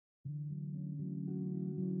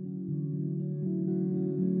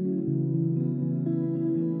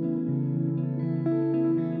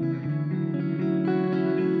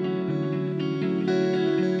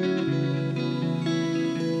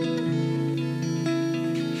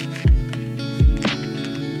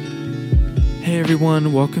Hey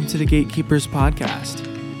everyone, welcome to the Gatekeepers podcast.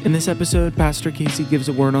 In this episode, Pastor Casey gives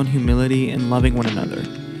a word on humility and loving one another.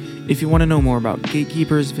 If you want to know more about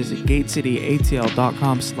Gatekeepers, visit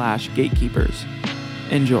gatecityatlcom/gatekeepers.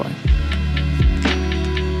 Enjoy.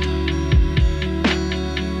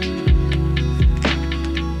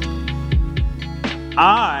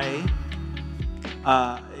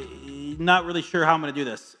 Not really sure how I'm going to do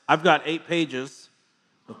this. I've got 8 pages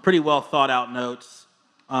of pretty well thought out notes.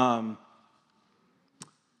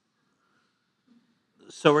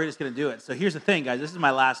 So we're just going to do it. So here's the thing, guys. This is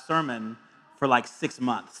my last sermon for like 6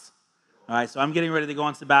 months. All right, so I'm getting ready to go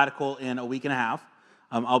on sabbatical in a week and a half.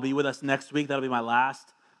 I'll be with us next week. That'll be my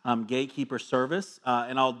last Gatekeeper service,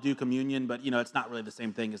 and I'll do communion, but it's not really the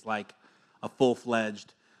same thing as like a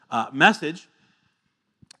full-fledged message.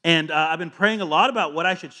 And I've been praying a lot about what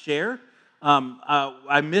I should share.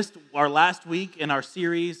 I missed our last week in our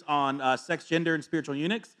series on sex, gender, and spiritual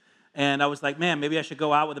eunuchs, and I was like, man, maybe I should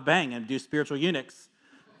go out with a bang and do spiritual eunuchs.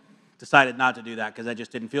 Decided not to do that because I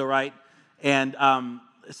just didn't feel right. And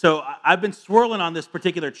so I've been swirling on this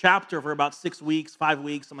particular chapter for about 6 weeks, 5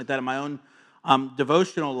 weeks, something like that in my own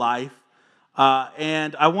devotional life.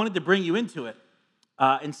 And I wanted to bring you into it.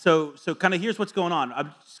 And so kind of here's what's going on.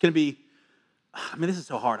 I'm just going to be, this is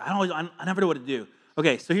so hard. I never know what to do.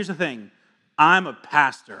 Okay, so here's the thing. I'm a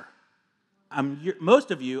pastor. Most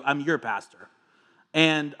of you, I'm your pastor.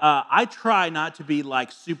 And I try not to be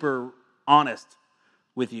like super honest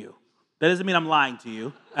with you. That doesn't mean I'm lying to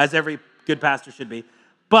you, as every good pastor should be.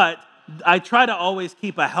 But I try to always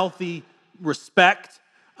keep a healthy respect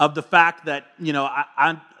of the fact that,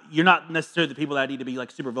 you're not necessarily the people that I need to be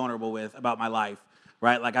like super vulnerable with about my life,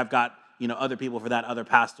 right? Like I've got, other people for that, other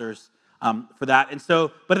pastors for that. And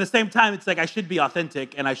so, but at the same time, it's like I should be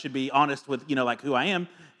authentic and I should be honest with, like who I am.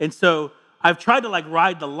 And so I've tried to like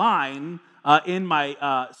ride the line in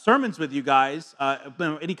my sermons with you guys,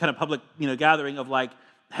 any kind of public, gathering of like,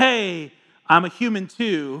 hey, I'm a human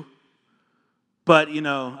too, but,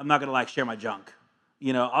 I'm not going to like share my junk.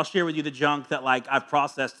 I'll share with you the junk that like I've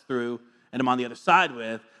processed through and I'm on the other side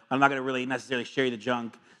with. I'm not going to really necessarily share the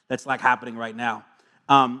junk that's like happening right now.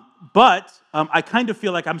 But I kind of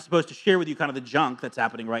feel like I'm supposed to share with you kind of the junk that's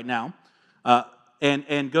happening right now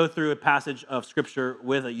and go through a passage of Scripture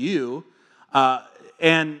with you.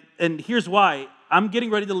 And here's why. I'm getting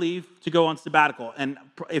ready to leave to go on sabbatical. And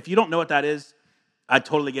if you don't know what that is, I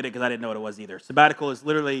totally get it because I didn't know what it was either. Sabbatical is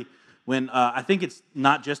literally when, I think it's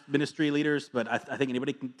not just ministry leaders, but I think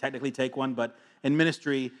anybody can technically take one. But in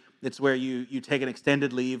ministry, it's where you take an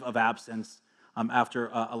extended leave of absence after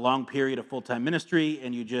a long period of full-time ministry,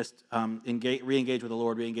 and you just re-engage with the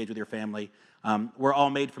Lord, re-engage with your family. We're all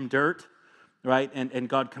made from dirt, right? And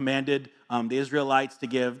God commanded the Israelites to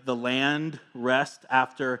give the land rest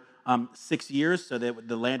after 6 years, so that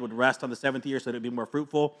the land would rest on the 7th year, so that it would be more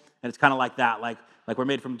fruitful. And it's kind of like that, like we're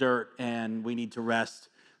made from dirt, and we need to rest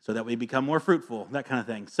so that we become more fruitful, that kind of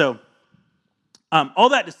thing. So all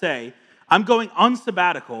that to say, I'm going on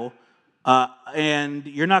sabbatical, and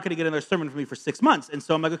you're not going to get another sermon from me for 6 months. And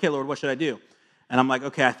so I'm like, okay, Lord, what should I do? And I'm like,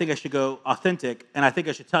 okay, I think I should go authentic, and I think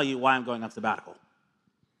I should tell you why I'm going on sabbatical,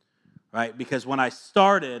 right? Because when I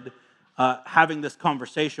started having this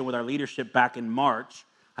conversation with our leadership back in March,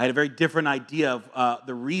 I had a very different idea of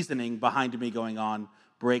the reasoning behind me going on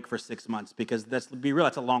break for 6 months, because let's be real,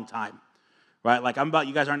 that's a long time, right? Like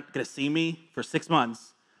you guys aren't going to see me for 6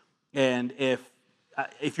 months, and if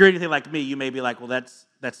you're anything like me, you may be like, well, that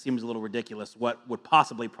seems a little ridiculous. What would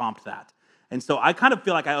possibly prompt that? And so I kind of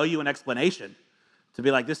feel like I owe you an explanation to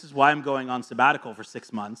be like, this is why I'm going on sabbatical for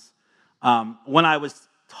 6 months. When I was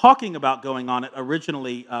talking about going on it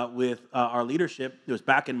originally with our leadership, it was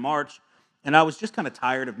back in March, and I was just kind of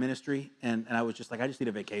tired of ministry, and I was just like, I just need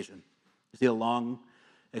a vacation. I just need a long,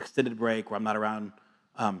 extended break where I'm not around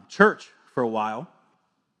church for a while.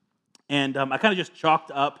 And I kind of just chalked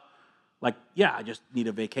up, like, yeah, I just need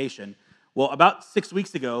a vacation. Well, about 6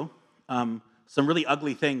 weeks ago, some really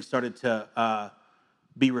ugly things started to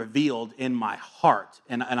be revealed in my heart.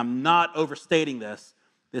 And I'm not overstating this.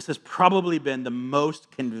 This has probably been the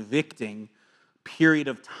most convicting period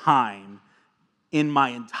of time in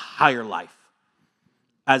my entire life.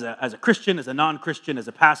 As a Christian, as a non-Christian, as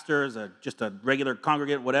a pastor, as just a regular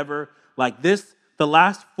congregant, whatever, like this, the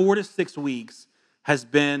last 4 to 6 weeks has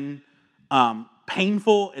been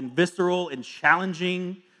painful and visceral and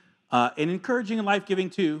challenging and encouraging and life-giving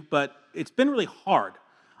too, but it's been really hard.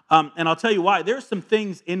 And I'll tell you why. There's some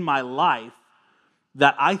things in my life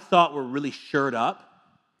that I thought were really shored up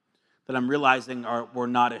that I'm realizing were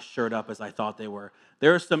not as shored up as I thought they were.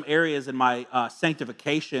 There are some areas in my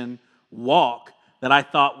sanctification walk that I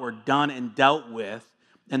thought were done and dealt with,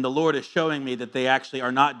 And the Lord is showing me that they actually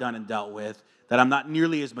are not done and dealt with, that I'm not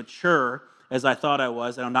nearly as mature as I thought I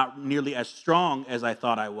was, and I'm not nearly as strong as I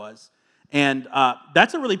thought I was. And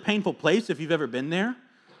that's a really painful place if you've ever been there.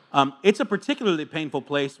 It's a particularly painful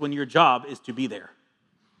place when your job is to be there.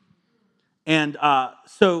 And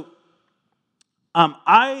so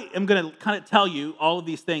I am going to kind of tell you all of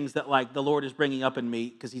these things that like the Lord is bringing up in me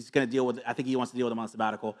because he's going to deal with, I think he wants to deal with them on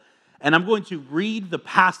sabbatical. And I'm going to read the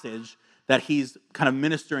passage that he's kind of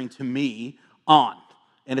ministering to me on.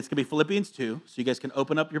 And it's going to be Philippians 2. So you guys can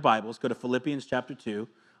open up your Bibles, go to Philippians chapter 2.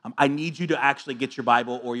 I need you to actually get your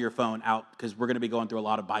Bible or your phone out because we're going to be going through a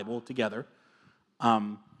lot of Bible together.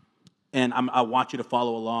 And I want you to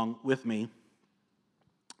follow along with me.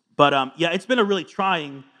 But yeah, it's been a really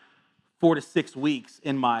trying 4 to 6 weeks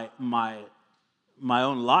in my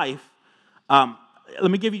own life. Let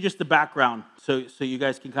me give you just the background so you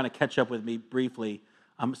guys can kind of catch up with me briefly.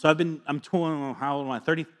 I'm 32.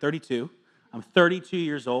 I'm 32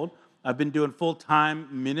 years old. I've been doing full-time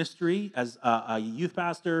ministry as a youth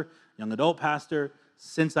pastor, young adult pastor,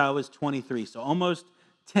 since I was 23. So almost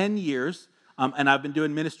 10 years. And I've been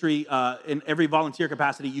doing ministry in every volunteer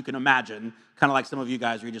capacity you can imagine, kind of like some of you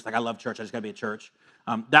guys where you're just like, I love church, I just got to be at church.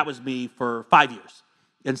 That was me for 5 years.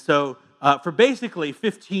 And so for basically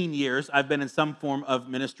 15 years, I've been in some form of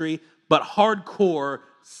ministry, but hardcore,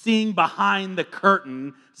 seeing behind the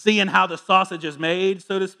curtain, seeing how the sausage is made,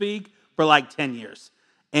 so to speak, for like 10 years.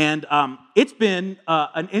 And it's been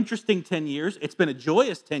an interesting 10 years. It's been a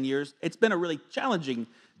joyous 10 years. It's been a really challenging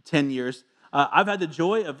 10 years. I've had the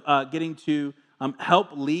joy of getting to help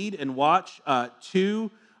lead and watch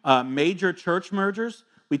 2 major church mergers.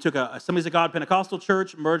 We took a Assemblies of God Pentecostal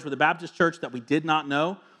church, merged with a Baptist church that we did not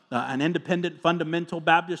know, an independent fundamental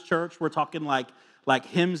Baptist church. We're talking like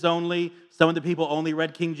hymns only. Some of the people only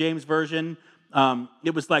read King James Version.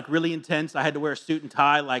 It was like really intense. I had to wear a suit and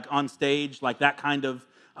tie like on stage, like that kind of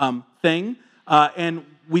thing. And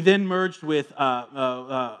we then merged with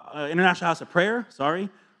International House of Prayer. Sorry.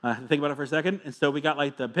 Think about it for a second. And so we got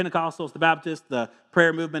like the Pentecostals, the Baptists, the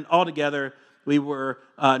prayer movement all together. We were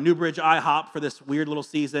Newbridge IHOP for this weird little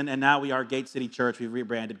season, and now we are Gate City Church. We've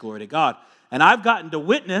rebranded, glory to God. And I've gotten to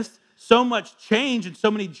witness so much change and so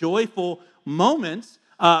many joyful moments,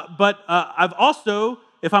 but I've also,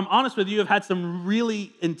 if I'm honest with you, have had some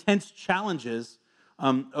really intense challenges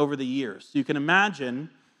over the years. So you can imagine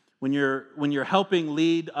when you're helping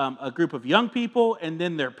lead a group of young people and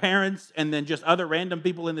then their parents and then just other random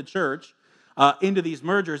people in the church into these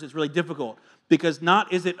mergers, it's really difficult because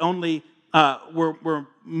not is it only we're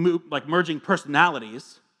merging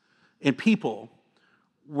personalities and people,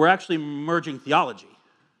 we're actually merging theology.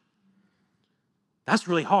 That's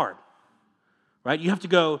really hard, right? You have to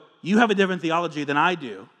go, you have a different theology than I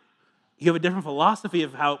do. You have a different philosophy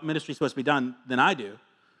of how ministry is supposed to be done than I do.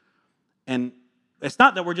 And it's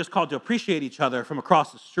not that we're just called to appreciate each other from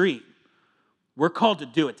across the street. We're called to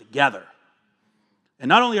do it together. And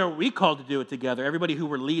not only are we called to do it together, everybody who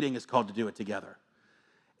we're leading is called to do it together.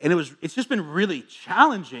 And it's just been really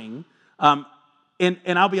challenging. And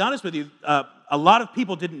I'll be honest with you, a lot of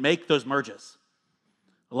people didn't make those merges.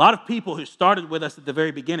 A lot of people who started with us at the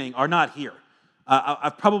very beginning are not here.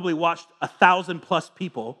 I've probably watched 1,000+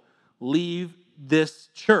 people leave this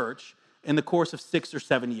church in the course of 6 or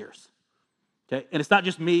 7 years. Okay? And it's not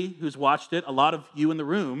just me who's watched it. A lot of you in the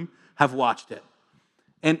room have watched it.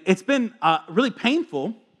 And it's been really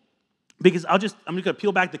painful because I'm just going to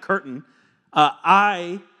peel back the curtain.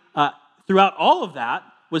 Throughout all of that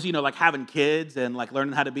was, like having kids and like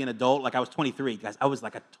learning how to be an adult. Like I was 23, guys. I was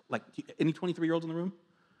like any 23-year-olds in the room?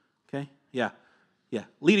 Okay? Yeah.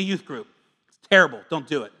 Lead a youth group. It's terrible. Don't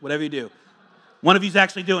do it. Whatever you do. One of you's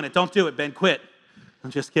actually doing it. Don't do it, Ben. Quit. I'm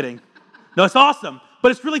just kidding. No, it's awesome.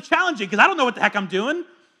 But it's really challenging because I don't know what the heck I'm doing.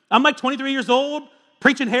 I'm like 23 years old,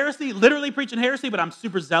 preaching heresy, literally preaching heresy, but I'm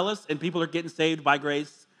super zealous and people are getting saved by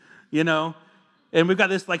grace, And we've got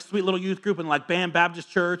this like sweet little youth group in like BAM Baptist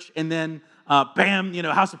Church and then BAM,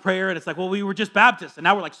 House of Prayer. And it's like, well, we were just Baptists and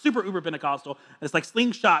now we're like super uber Pentecostal. And it's like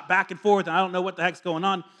slingshot back and forth and I don't know what the heck's going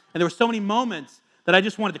on. And there were so many moments that I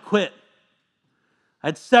just wanted to quit. I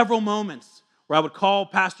had several moments where I would call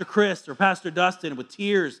Pastor Chris or Pastor Dustin with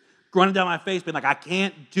tears running down my face, being like, I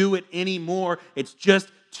can't do it anymore. It's just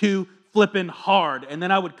too flipping hard. And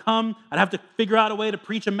then I would come, I'd have to figure out a way to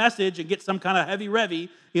preach a message and get some kind of heavy revy,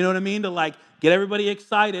 you know what I mean, to like get everybody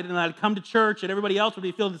excited. And I'd come to church and everybody else would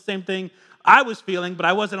be feeling the same thing I was feeling, but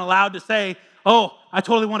I wasn't allowed to say, oh, I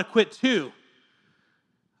totally want to quit too.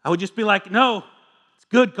 I would just be like, no, it's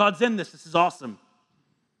good. God's in this. This is awesome.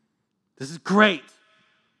 This is great.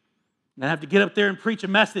 And I'd have to get up there and preach a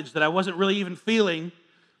message that I wasn't really even feeling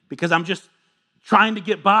because I'm just trying to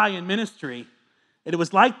get by in ministry. And it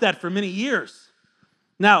was like that for many years.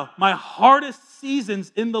 Now, my hardest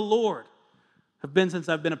seasons in the Lord have been since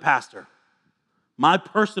I've been a pastor. My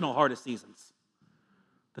personal hardest seasons.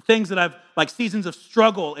 The things that I've, like seasons of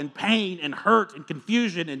struggle and pain and hurt and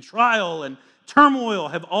confusion and trial and turmoil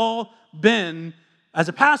have all been as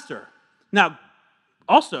a pastor. Now,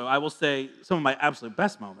 also, I will say some of my absolute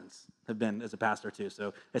best moments have been as a pastor too.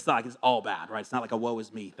 So it's not like it's all bad, right? It's not like a woe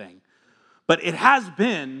is me thing. But it's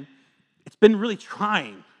been really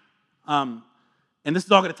trying. And this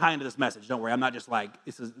is all going to tie into this message. Don't worry, I'm not just like,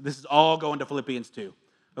 this is all going to Philippians 2.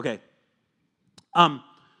 Okay.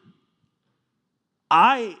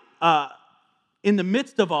 I, in the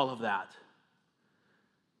midst of all of that,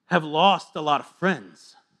 have lost a lot of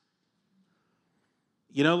friends.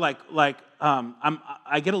 You know, I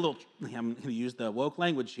get a little, I'm going to use the woke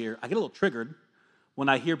language here, I get a little triggered when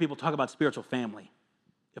I hear people talk about spiritual family,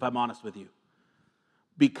 if I'm honest with you.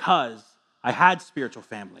 Because I had spiritual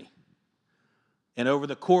family. And over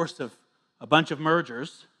the course of a bunch of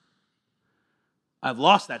mergers, I've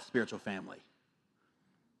lost that spiritual family.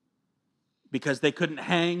 Because they couldn't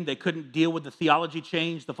hang, they couldn't deal with the theology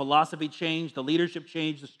change, the philosophy change, the leadership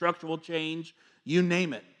change, the structural change, you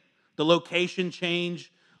name it. The location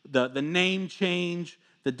change, the name change,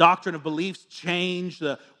 the doctrine of beliefs change,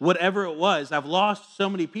 the whatever it was. I've lost so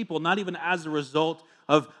many people, not even as a result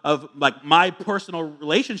of like my personal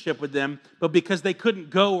relationship with them, but because they couldn't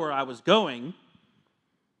go where I was going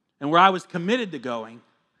and where I was committed to going.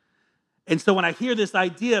 And so when I hear this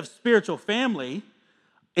idea of spiritual family,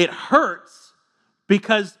 it hurts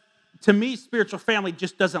because to me, spiritual family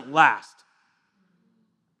just doesn't last.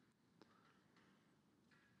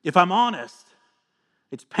 If I'm honest,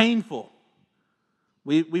 it's painful.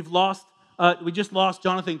 We just lost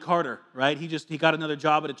Jonathan Carter, right? He got another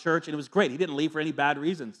job at a church, and it was great. He didn't leave for any bad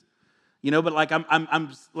reasons, you know. But like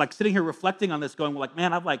I'm like sitting here reflecting on this, going like,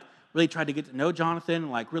 man, I've like really tried to get to know Jonathan,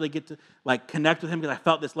 and like really get to like connect with him because I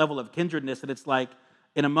felt this level of kindredness, and it's like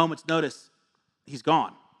in a moment's notice, he's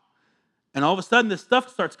gone. And all of a sudden, this stuff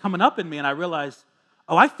starts coming up in me, and I realize,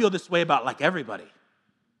 oh, I feel this way about like everybody.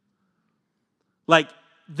 Like,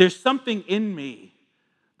 there's something in me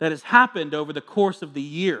that has happened over the course of the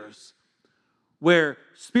years where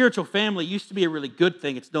spiritual family used to be a really good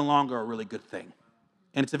thing. It's no longer a really good thing.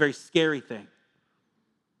 And it's a very scary thing.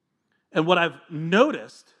 And what I've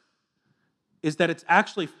noticed is that it's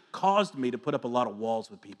actually caused me to put up a lot of walls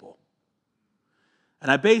with people. And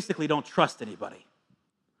I basically don't trust anybody.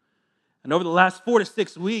 And over the last 4 to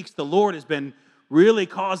 6 weeks, the Lord has been really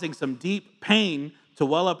causing some deep pain to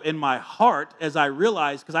well up in my heart as I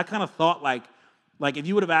realized, because I kind of thought like if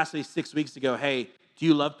you would have asked me 6 weeks ago, hey, do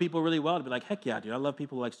you love people really well? I'd be like, heck yeah, dude, I love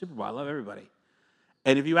people like super well. I love everybody.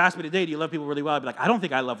 And if you ask me today, do you love people really well? I'd be like, I don't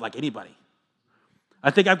think I love like anybody.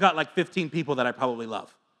 I think I've got like 15 people that I probably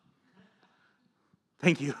love.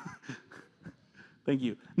 Thank you. Thank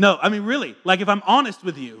you. No, I mean, really, like if I'm honest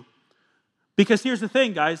with you, because here's the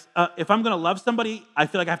thing, guys, if I'm going to love somebody, I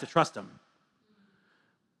feel like I have to trust them.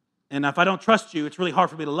 And if I don't trust you, it's really hard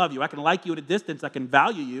for me to love you. I can like you at a distance. I can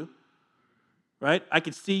value you, right? I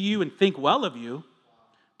can see you and think well of you.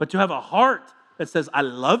 But to have a heart that says, I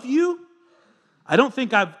love you, I don't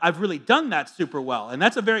think I've really done that super well. And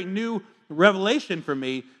that's a very new revelation for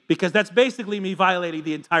me because that's basically me violating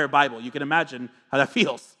the entire Bible. You can imagine how that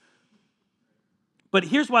feels. But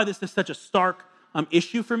here's why this is such a stark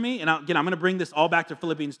issue for me. And again, I'm going to bring this all back to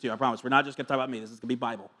Philippians 2. I promise. We're not just going to talk about me. This is going to be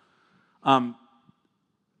Bible.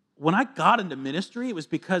 When I got into ministry, it was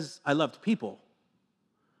because I loved people.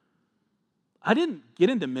 I didn't get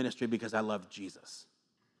into ministry because I loved Jesus.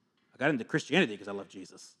 I got into Christianity because I loved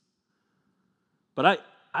Jesus. But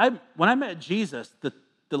when I met Jesus,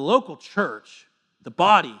 the local church, the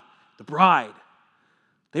body, the bride,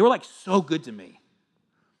 they were like so good to me.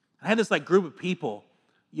 I had this like group of people,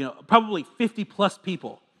 you know, probably 50 plus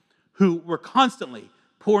people who were constantly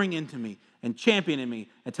pouring into me and championing me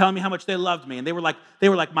and telling me how much they loved me. And they were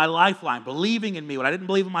like my lifeline, believing in me when I didn't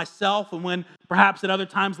believe in myself and when perhaps at other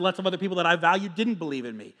times lots of other people that I valued didn't believe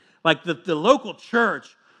in me. Like the local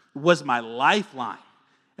church was my lifeline.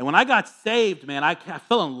 And when I got saved, man, I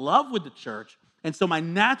fell in love with the church. And so my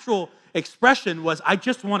natural expression was, I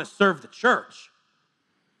just want to serve the church.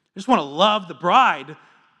 I just want to love the bride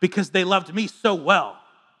because they loved me so well.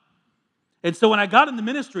 And so when I got in the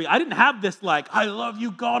ministry, I didn't have this like, I love you,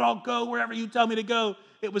 God, I'll go wherever you tell me to go.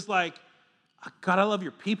 It was like, God, I love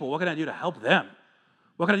your people. What can I do to help them?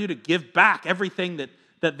 What can I do to give back everything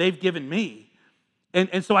that they've given me?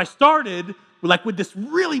 And so I started like with this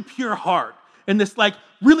really pure heart. in this like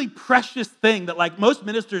really precious thing that like most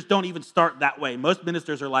ministers don't even start that way. Most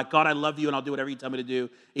ministers are like, God, I love you and I'll do whatever you tell me to do,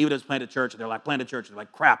 even if it's plant a church. And they're like, plant a church. And they're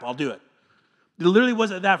like, crap, I'll do it. It literally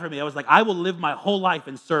wasn't that for me. I was like, I will live my whole life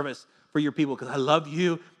in service for your people because I love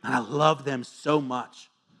you and I love them so much.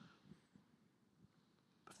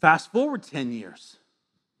 But fast forward 10 years.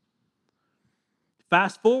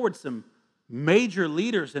 Fast forward some major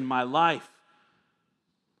leaders in my life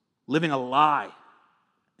living a lie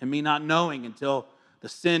and me not knowing until the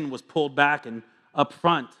sin was pulled back and up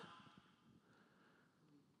front.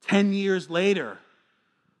 10 years later,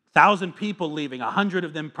 1,000 people leaving, 100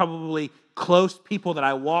 of them probably close people that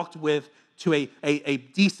I walked with to a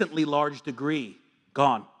decently large degree,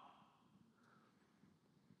 gone.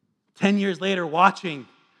 10 years later, watching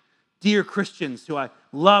dear Christians who I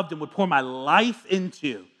loved and would pour my life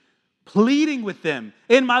into, pleading with them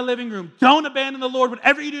in my living room, don't abandon the Lord.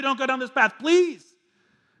 Whatever you do, don't go down this path, please.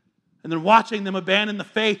 And then watching them abandon the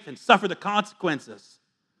faith and suffer the consequences.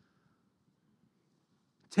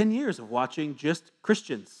 10 years of watching just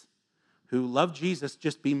Christians who love Jesus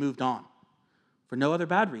just be moved on for no other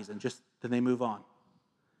bad reason, just that they move on.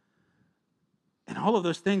 And all of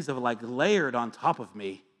those things have like layered on top of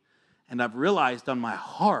me. And I've realized on my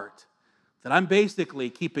heart that I'm basically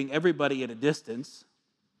keeping everybody at a distance,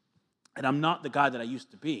 and I'm not the guy that I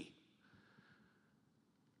used to be.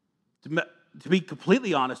 To be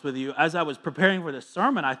completely honest with you, as I was preparing for this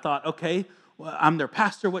sermon, I thought, okay, well, I'm their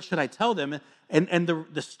pastor, what should I tell them? And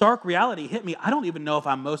the stark reality hit me. I don't even know if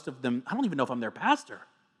I'm most of them, I don't even know if I'm their pastor.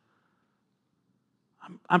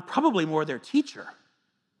 I'm probably more their teacher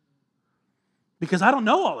because I don't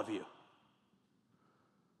know all of you.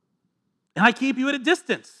 And I keep you at a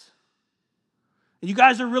distance. And you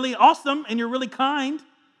guys are really awesome and you're really kind.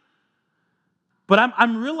 But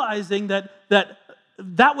I'm realizing that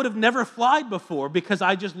would have never flied before because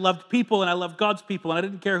I just loved people and I loved God's people and I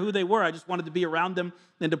didn't care who they were. I just wanted to be around them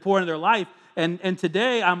and to pour into their life. And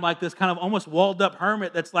today I'm like this kind of almost walled up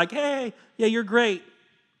hermit that's like, hey, yeah, you're great.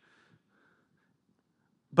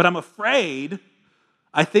 But I'm afraid,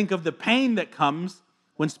 I think of the pain that comes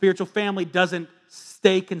when spiritual family doesn't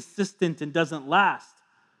stay consistent and doesn't last.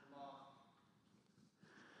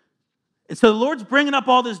 And so the Lord's bringing up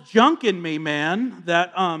all this junk in me, man,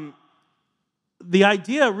 that the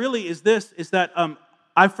idea really is this, is that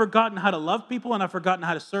I've forgotten how to love people and I've forgotten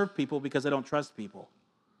how to serve people because I don't trust people.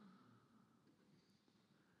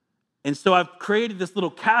 And so I've created this little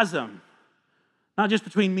chasm, not just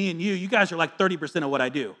between me and you. You guys are like 30% of what I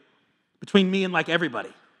do. Between me and like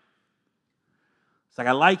everybody. It's like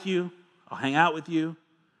I like you, I'll hang out with you,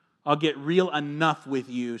 I'll get real enough with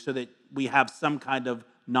you so that we have some kind of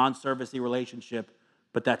non-servicey relationship,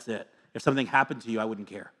 but that's it. If something happened to you, I wouldn't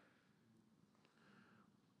care.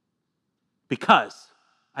 Because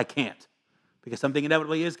I can't. Because something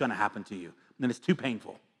inevitably is going to happen to you, and then it's too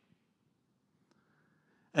painful.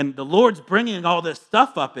 And the Lord's bringing all this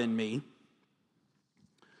stuff up in me,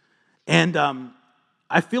 and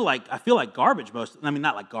I feel like garbage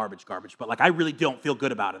not like garbage, but like I really don't feel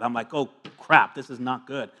good about it. I'm like, oh crap, this is not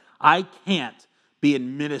good. I can't be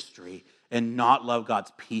in ministry and not love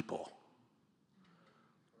God's people.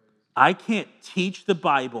 I can't teach the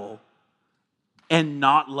Bible and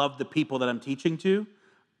not love the people that I'm teaching to.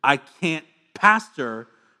 I can't pastor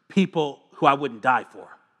people who I wouldn't die for.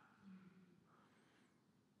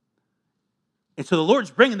 And so the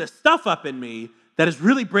Lord's bringing this stuff up in me that is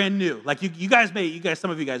really brand new. Like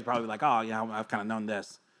some of you guys are probably like, oh, yeah, I've kind of known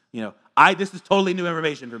this. This is totally new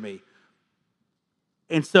information for me.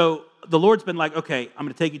 And so the Lord's been like, okay, I'm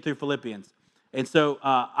going to take you through Philippians. And so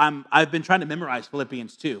I've been trying to memorize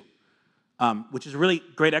Philippians 2, which is a really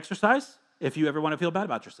great exercise if you ever want to feel bad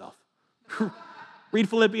about yourself. Read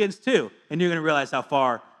Philippians 2, and you're going to realize how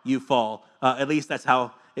far you fall. At least that's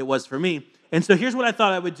how it was for me. And so here's what I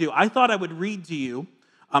thought I would do. I thought I would read to you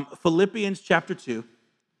Philippians chapter 2,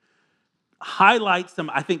 highlight some,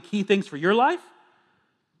 I think, key things for your life,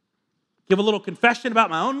 give a little confession about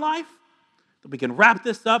my own life, that we can wrap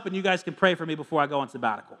this up and you guys can pray for me before I go on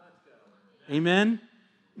sabbatical. Amen?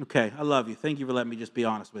 Okay, I love you. Thank you for letting me just be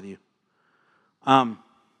honest with you.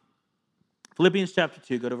 Philippians chapter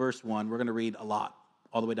 2, go to verse 1. We're going to read a lot,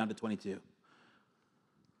 all the way down to 22.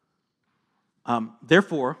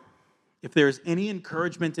 Therefore, if there is any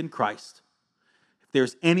encouragement in Christ, if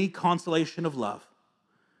there's any consolation of love,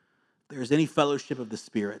 if there's any fellowship of the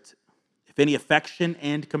Spirit, if any affection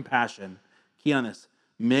and compassion, key on this,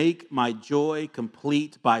 make my joy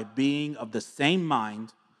complete by being of the same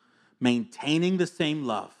mind, maintaining the same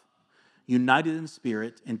love, united in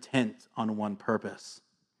spirit, intent on one purpose.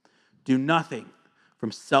 Do nothing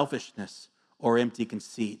from selfishness or empty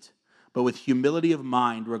conceit, But with humility of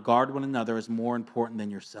mind, regard one another as more important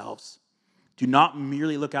than yourselves. Do not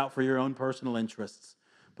merely look out for your own personal interests,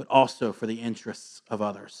 but also for the interests of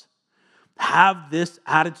others. Have this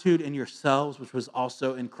attitude in yourselves, which was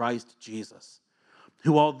also in Christ Jesus,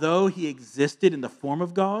 who, although he existed in the form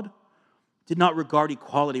of God, did not regard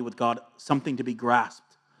equality with God something to be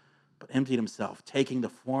grasped, but emptied himself, taking the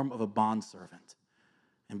form of a bondservant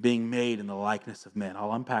and being made in the likeness of men.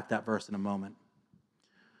 I'll unpack that verse in a moment.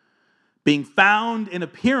 Being found in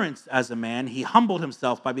appearance as a man, he humbled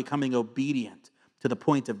himself by becoming obedient to the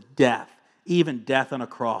point of death, even death on a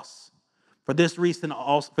cross. For this reason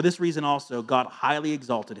also, God highly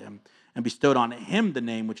exalted him and bestowed on him the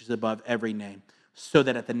name which is above every name, so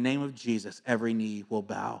that at the name of Jesus every knee will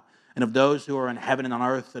bow, and of those who are in heaven and on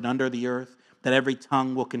earth and under the earth, that every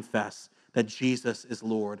tongue will confess that Jesus is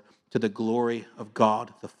Lord, to the glory of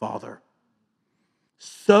God the Father.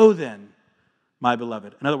 So then, my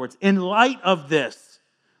beloved, in other words, in light of this,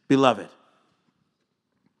 beloved,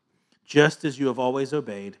 just as you have always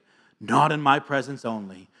obeyed, not in my presence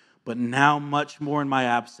only, but now much more in my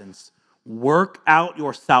absence, work out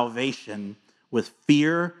your salvation with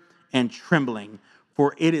fear and trembling,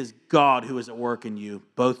 for it is God who is at work in you,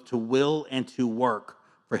 both to will and to work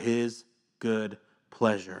for his good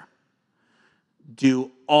pleasure.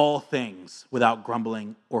 Do all things without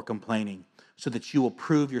grumbling or complaining, so that you will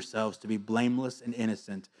prove yourselves to be blameless and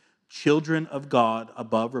innocent, children of God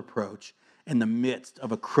above reproach, in the midst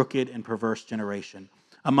of a crooked and perverse generation,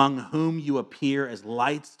 among whom you appear as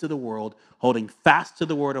lights to the world, holding fast to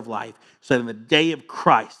the word of life, so that in the day of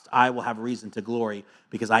Christ I will have reason to glory,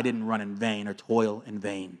 because I didn't run in vain or toil in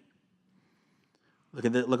vain. Look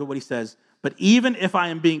at what he says. But even if I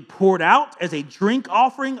am being poured out as a drink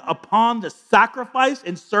offering upon the sacrifice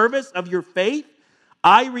and service of your faith,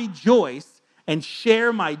 I rejoice and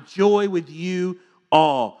share my joy with you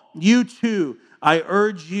all. You too, I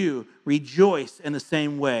urge you, rejoice in the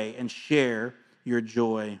same way and share your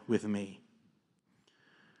joy with me.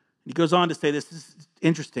 He goes on to say, this is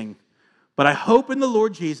interesting, but I hope in the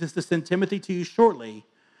Lord Jesus to send Timothy to you shortly,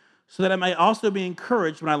 so that I may also be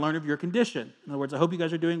encouraged when I learn of your condition. In other words, I hope you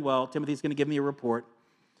guys are doing well. Timothy's going to give me a report.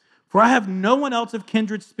 For I have no one else of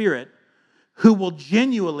kindred spirit who will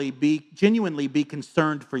genuinely be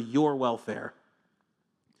concerned for your welfare.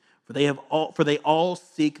 For they all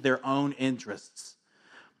seek their own interests,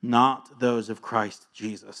 not those of Christ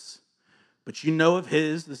Jesus. But you know of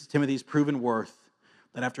his, this is Timothy's proven worth,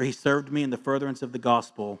 that after he served me in the furtherance of the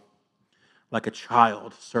gospel, like a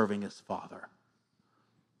child serving his father.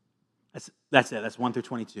 That's it. That's 1 through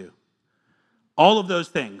 22. All of those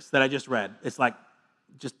things that I just read, it's like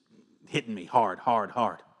just hitting me hard. I want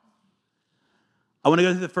to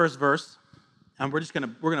go through the first verse, and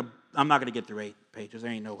I'm not gonna get through 8 pages.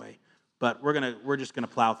 There ain't no way. But we're just gonna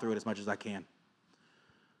plow through it as much as I can.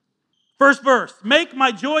 First verse: make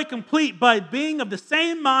my joy complete by being of the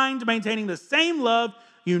same mind, maintaining the same love,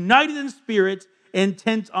 united in spirit,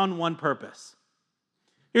 intent on one purpose.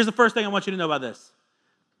 Here's the first thing I want you to know about this.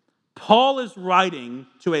 Paul is writing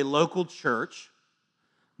to a local church,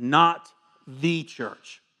 not the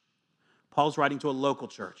church. Paul's writing to a local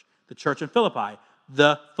church, the church in Philippi,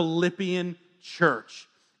 the Philippian church.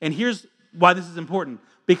 And here's why this is important.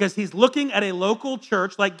 Because he's looking at a local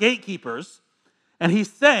church like Gatekeepers, and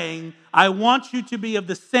he's saying, I want you to be of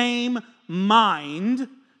the same mind,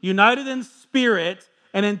 united in spirit,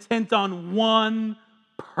 and intent on one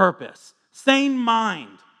purpose. Same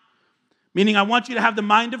mind. Meaning I want you to have the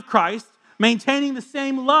mind of Christ, maintaining the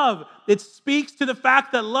same love. It speaks to the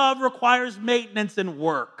fact that love requires maintenance and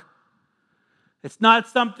work. It's not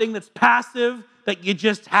something that's passive that you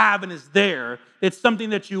just have and is there. It's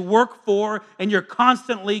something that you work for and you're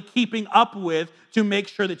constantly keeping up with to make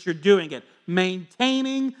sure that you're doing it.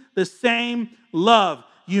 Maintaining the same love.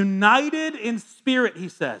 United in spirit, he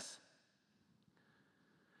says.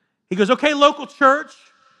 He goes, okay, local church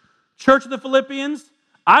of the Philippians,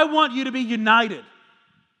 I want you to be united.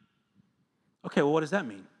 Okay, well, what does that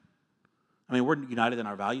mean? I mean, we're united in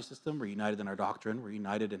our value system. We're united in our doctrine. We're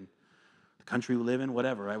united in the country we live in,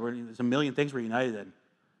 whatever. Right? There's a million things we're united in.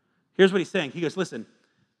 Here's what he's saying. He goes, listen,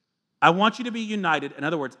 I want you to be united. In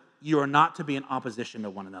other words, you are not to be in opposition to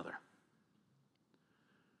one another.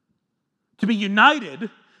 To be united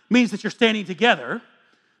means that you're standing together.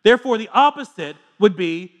 Therefore, the opposite would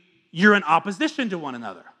be you're in opposition to one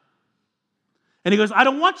another. And he goes, I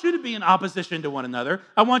don't want you to be in opposition to one another.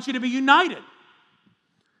 I want you to be united.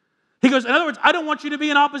 He goes, in other words, I don't want you to be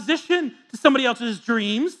in opposition to somebody else's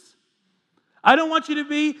dreams. I don't want you to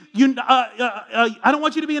be in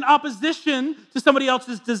opposition to somebody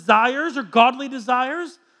else's desires or godly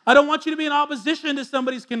desires. I don't want you to be in opposition to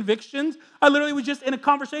somebody's convictions. I literally was just in a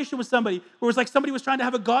conversation with somebody where it was like somebody was trying to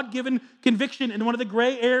have a God-given conviction in one of the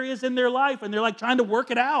gray areas in their life, and they're like trying to work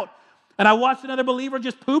it out. And I watched another believer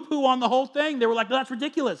just poo-poo on the whole thing. They were like, no, that's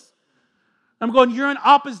ridiculous. I'm going, you're in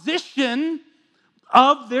opposition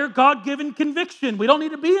of their God-given conviction. We don't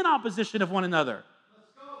need to be in opposition of one another.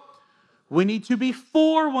 We need to be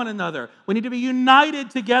for one another. We need to be united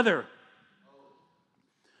together.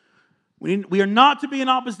 We are not to be in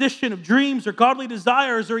opposition of dreams or godly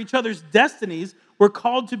desires or each other's destinies. We're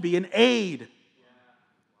called to be an aid.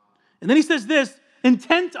 And then he says this,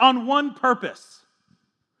 intent on one purpose.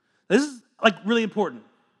 This is like really important.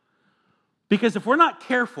 Because if we're not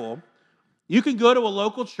careful, you can go to a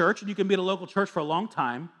local church and you can be at a local church for a long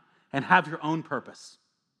time and have your own purpose.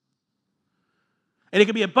 And it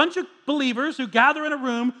could be a bunch of believers who gather in a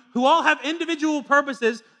room who all have individual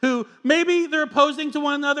purposes, who maybe they're opposing to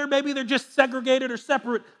one another, maybe they're just segregated or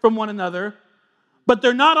separate from one another, but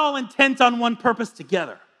they're not all intent on one purpose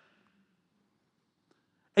together.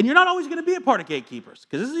 And you're not always going to be a part of Gatekeepers,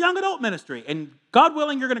 because this is a young adult ministry, and God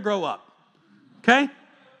willing, you're going to grow up, okay? And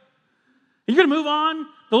you're going to move on.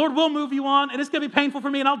 The Lord will move you on, and it's going to be painful for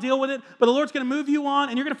me, and I'll deal with it, but the Lord's going to move you on,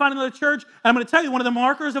 and you're going to find another church, and I'm going to tell you, one of the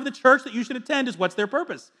markers of the church that you should attend is what's their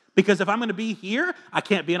purpose. Because if I'm going to be here, I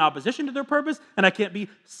can't be in opposition to their purpose, and I can't be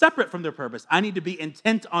separate from their purpose. I need to be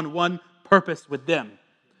intent on one purpose with them,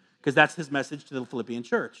 because that's his message to the Philippian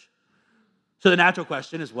church. So the natural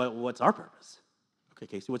question is, what's our purpose? Okay,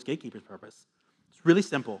 Casey, what's Gatekeepers' purpose? It's really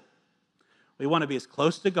simple. We want to be as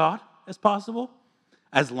close to God as possible,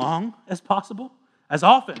 as long as possible, as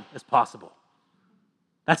often as possible.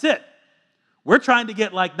 That's it. We're trying to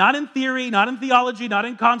get not in theory, not in theology, not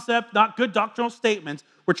in concept, not good doctrinal statements.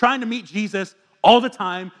 We're trying to meet Jesus all the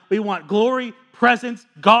time. We want glory, presence,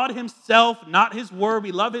 God himself, not his word.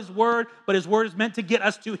 We love his word, but his word is meant to get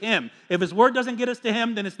us to him. If his word doesn't get us to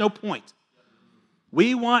him, then it's no point.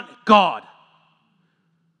 We want God,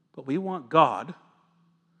 but we want God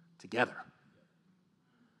together.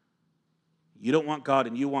 You don't want God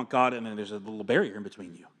and you want God, and then there's a little barrier in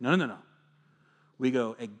between you. No. We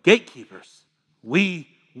go, at Gatekeepers, we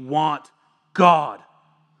want God.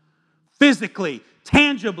 Physically,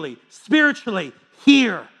 tangibly, spiritually,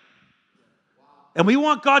 here. And we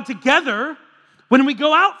want God together when we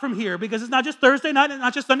go out from here, because it's not just Thursday night and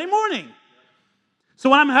not just Sunday morning.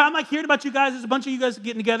 So when I'm hearing about you guys, there's a bunch of you guys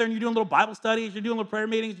getting together and you're doing little Bible studies, you're doing little prayer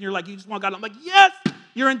meetings, and you're like, you just want God. I'm like, yes,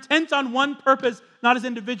 you're intent on one purpose, not as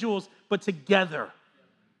individuals, but together.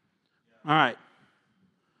 All right.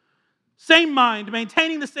 Same mind,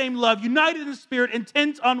 maintaining the same love, united in spirit,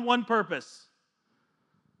 intent on one purpose.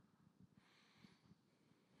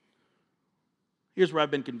 Here's where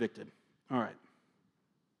I've been convicted. All right.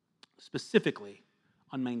 Specifically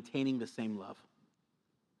on maintaining the same love.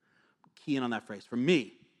 Key in on that phrase. For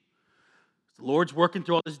me, the Lord's working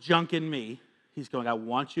through all this junk in me. He's going, I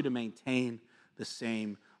want you to maintain the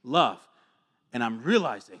same love. And I'm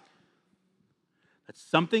realizing that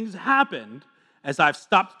something's happened as I've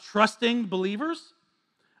stopped trusting believers,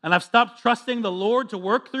 and I've stopped trusting the Lord to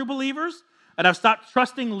work through believers, and I've stopped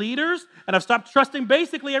trusting leaders, and I've stopped trusting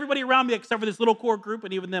basically everybody around me except for this little core group,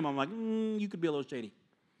 and even them, I'm like, you could be a little shady.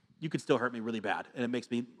 You could still hurt me really bad, and it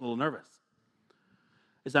makes me a little nervous.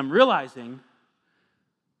 Is I'm realizing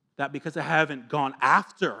that because I haven't gone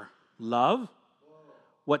after love,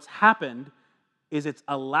 what's happened is it's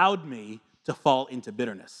allowed me to fall into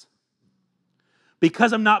bitterness.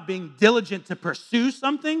 Because I'm not being diligent to pursue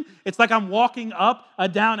something, it's like I'm walking up a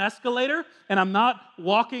down escalator and I'm not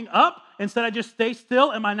walking up. Instead, I just stay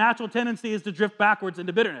still, and my natural tendency is to drift backwards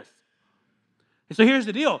into bitterness. And so here's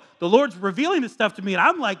the deal. The Lord's revealing this stuff to me, and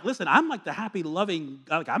I'm like, listen, I'm like the happy, loving,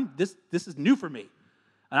 this is new for me.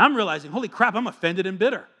 And I'm realizing, holy crap, I'm offended and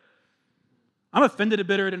bitter. I'm offended and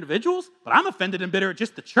bitter at individuals, but I'm offended and bitter at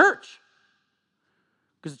just the church.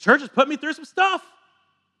 Because the church has put me through some stuff.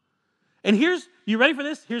 And you ready for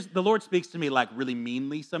this? The Lord speaks to me really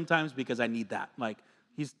meanly sometimes, because I need that.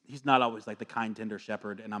 He's not always like the kind, tender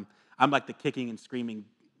shepherd, and I'm like the kicking and screaming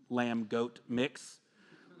lamb goat mix,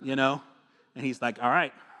 And he's like, all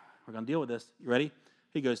right, we're going to deal with this. You ready?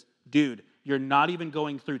 He goes, dude, you're not even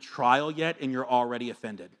going through trial yet, and you're already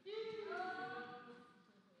offended.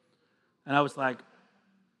 And I was like,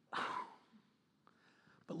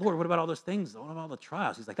 but Lord, what about all those things? What about all the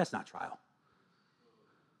trials? He's like, that's not trial.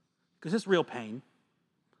 Because it's real pain,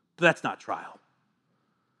 but that's not trial.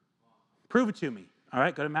 Prove it to me. All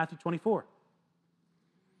right, go to Matthew 24.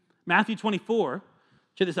 Matthew 24.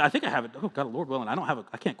 Check this out. I think I have it. Oh, God, Lord willing.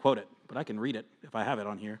 I can't quote it, but I can read it if I have it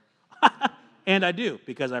on here. And I do,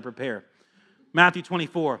 because I prepare. Matthew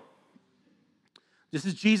 24. This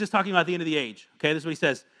is Jesus talking about the end of the age. Okay, this is what he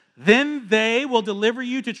says. Then they will deliver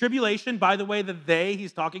you to tribulation. By the way, the they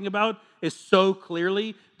he's talking about is so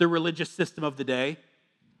clearly the religious system of the day,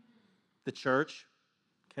 the church.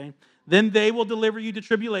 Okay, then they will deliver you to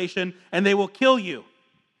tribulation, and they will kill you.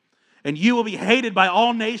 And you will be hated by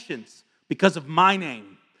all nations because of my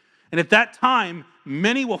name. And at that time,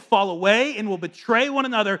 many will fall away and will betray one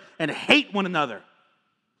another and hate one another.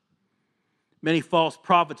 Many false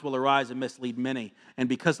prophets will arise and mislead many. And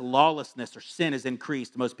because lawlessness or sin is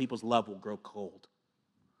increased, most people's love will grow cold.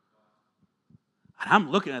 And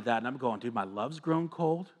I'm looking at that and I'm going, dude, my love's grown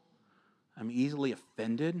cold. I'm easily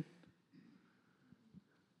offended.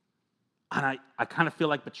 And I kind of feel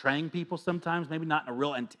like betraying people sometimes, maybe not in a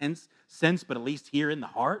real intense sense, but at least here in the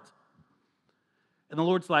heart. And the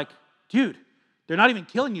Lord's like, dude, they're not even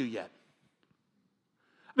killing you yet.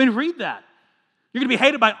 I mean, read that. You're going to be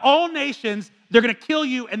hated by all nations. They're going to kill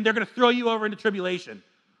you, and they're going to throw you over into tribulation.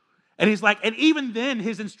 And he's like, and even then,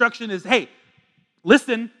 his instruction is, hey,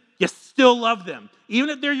 listen, you still love them. Even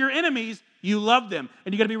if they're your enemies, you love them.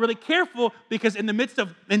 And you got to be really careful because in the midst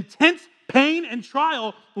of intense pain and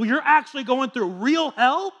trial, where you're actually going through real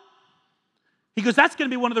hell, he goes, that's going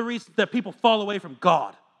to be one of the reasons that people fall away from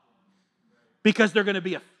God. Because they're going to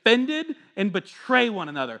be offended and betray one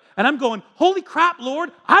another. And I'm going, holy crap,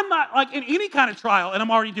 Lord, I'm not like in any kind of trial, and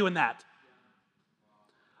I'm already doing that.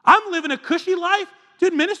 I'm living a cushy life.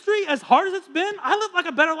 Dude, ministry, as hard as it's been, I live like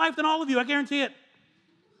a better life than all of you, I guarantee it.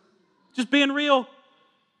 Just being real.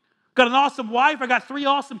 Got an awesome wife, I got 3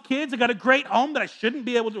 awesome kids, I got a great home that I shouldn't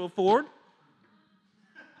be able to afford.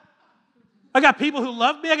 I got people who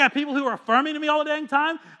love me. I got people who are affirming to me all the dang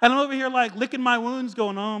time. And I'm over here like licking my wounds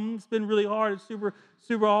going, it's been really hard. It's super,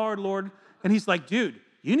 super hard, Lord. And he's like, dude,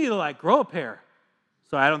 you need to like grow a pair.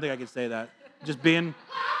 So I don't think I can say that. Just we're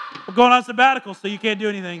going on sabbatical, so you can't do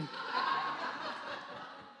anything.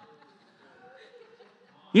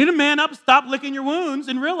 You need to man up, stop licking your wounds,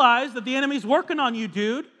 and realize that the enemy's working on you,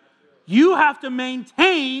 dude. You have to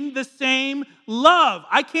maintain the same love.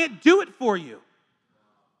 I can't do it for you.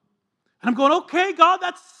 And I'm going, okay, God,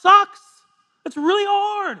 that sucks. That's really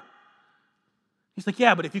hard. He's like,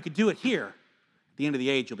 yeah, but if you could do it here, at the end of the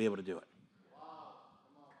age, you'll be able to do it.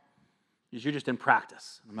 Because you're just in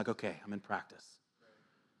practice. I'm like, okay, I'm in practice.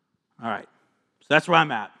 All right. So that's where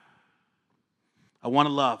I'm at. I want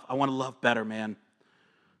to love. I want to love better, man.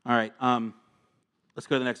 All right. Let's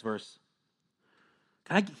go to the next verse.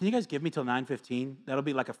 Can you guys give me till 9:15? That'll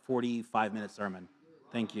be like a 45-minute sermon.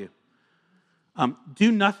 Thank you.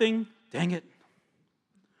 Do nothing. Dang it.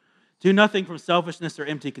 Do nothing from selfishness or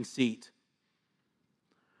empty conceit.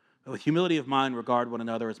 But with humility of mind, regard one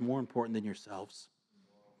another as more important than yourselves.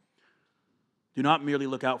 Do not merely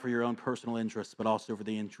look out for your own personal interests, but also for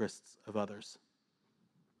the interests of others.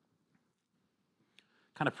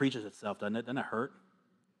 Kind of preaches itself, doesn't it? Doesn't it hurt?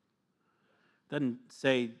 Doesn't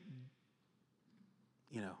say,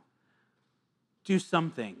 do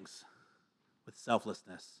some things with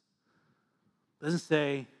selflessness. It doesn't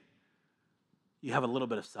say you have a little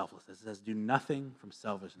bit of selflessness. It says do nothing from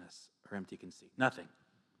selfishness or empty conceit. Nothing.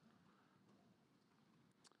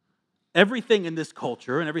 Everything in this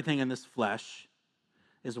culture and everything in this flesh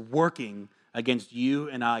is working against you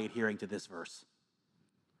and I adhering to this verse.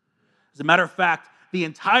 As a matter of fact, the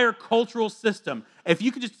entire cultural system, if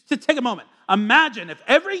you could just take a moment, imagine if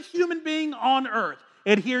every human being on earth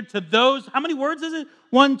adhered to those, how many words is it?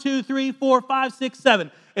 1, 2, 3, 4, 5, 6,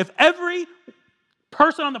 7. If every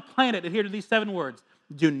person on the planet adhered to these 7 words,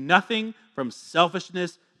 do nothing from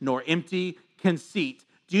selfishness nor empty conceit,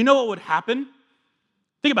 do you know what would happen?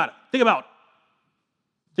 Think about it. Think about it.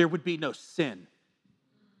 There would be no sin.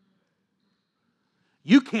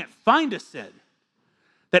 You can't find a sin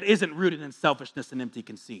that isn't rooted in selfishness and empty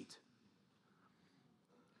conceit.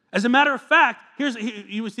 As a matter of fact,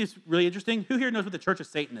 you would see this really interesting. Who here knows what the Church of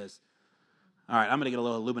Satan is? All right, I'm going to get a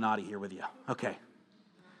little Illuminati here with you. Okay.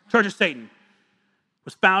 Church of Satan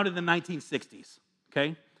was founded in the 1960s.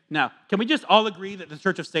 Okay? Now, can we just all agree that the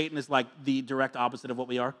Church of Satan is like the direct opposite of what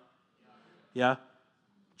we are? Yeah?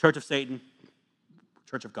 Church of Satan,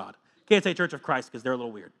 Church of God. Can't say Church of Christ because they're a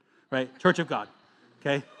little weird, right? Church of God.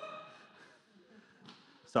 Okay?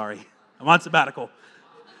 Sorry. I'm on sabbatical.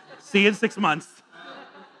 See you in 6 months.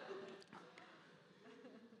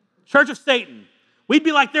 Church of Satan. We'd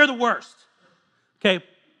be like they're the worst. Okay?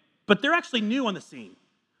 But they're actually new on the scene.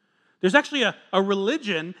 There's actually a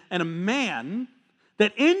religion and a man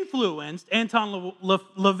that influenced Anton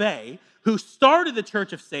LaVey, who started the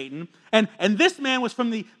Church of Satan, and this man was from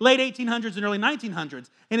the late 1800s and early 1900s.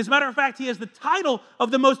 And as a matter of fact, he has the title of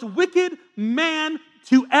the most wicked man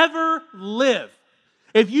to ever live.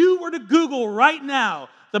 If you were to Google right now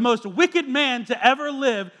the most wicked man to ever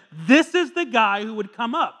live, this is the guy who would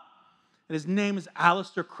come up. And his name is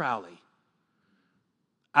Aleister Crowley.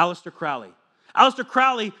 Aleister Crowley. Aleister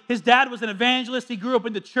Crowley, his dad was an evangelist. He grew up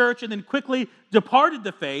in the church and then quickly departed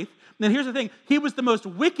the faith. And then here's the thing. He was the most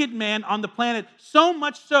wicked man on the planet, so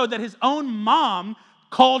much so that his own mom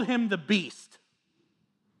called him the beast.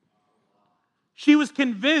 She was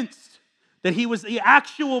convinced that he was the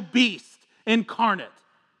actual beast incarnate.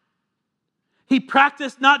 He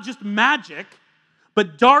practiced not just magic,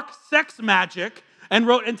 but dark sex magic, and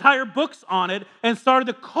wrote entire books on it and started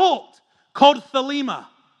a cult called Thelema.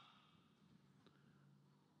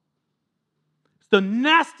 It's the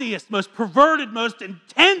nastiest, most perverted, most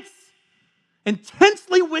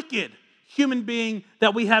intensely wicked human being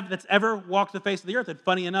that we have that's ever walked the face of the earth. And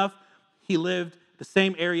funny enough, he lived the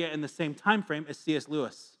same area in the same time frame as C.S.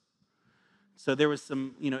 Lewis. So there was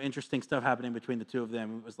some, interesting stuff happening between the two of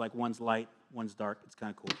them. It was like one's light, one's dark. It's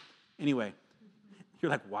kind of cool. Anyway,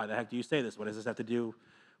 you're like, why the heck do you say this? What does this have to do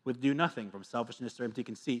with do nothing, from selfishness or empty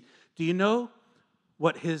conceit? Do you know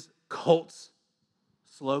what his cult's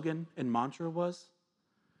slogan and mantra was?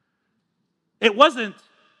 It wasn't,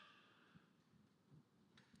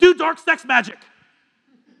 do dark sex magic.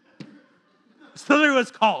 That's literally what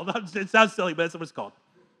it's called. It sounds silly, but that's what it's called,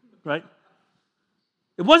 right?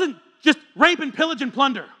 It wasn't just rape and pillage and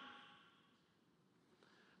plunder.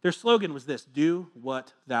 Their slogan was this: do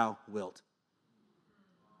what thou wilt.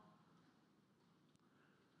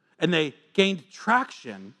 And they gained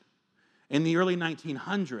traction in the early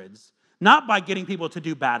 1900s, not by getting people to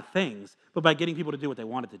do bad things, but by getting people to do what they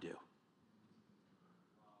wanted to do.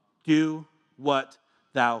 Do what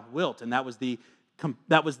thou wilt. And that was the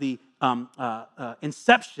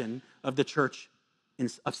inception of the church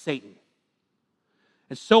of Satan.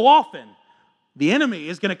 And so often, the enemy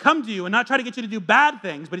is going to come to you and not try to get you to do bad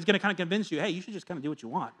things, but he's going to kind of convince you, hey, you should just kind of do what you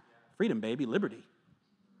want. Freedom, baby, liberty.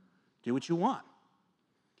 Do what you want.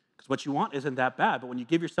 Because what you want isn't that bad, but when you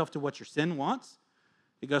give yourself to what your sin wants,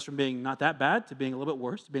 it goes from being not that bad to being a little bit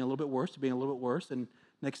worse, to being a little bit worse, to being a little bit worse, and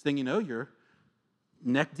next thing you know, you're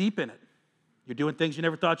neck deep in it. You're doing things you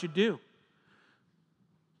never thought you'd do.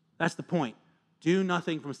 That's the point. Do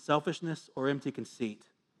nothing from selfishness or empty conceit.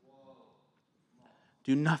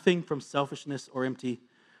 Do nothing from selfishness or empty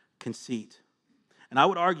conceit. And I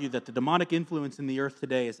would argue that the demonic influence in the earth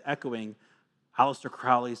today is echoing Aleister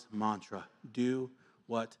Crowley's mantra: do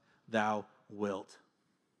what thou wilt.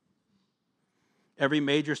 Every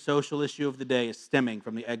major social issue of the day is stemming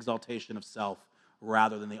from the exaltation of self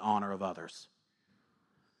rather than the honor of others.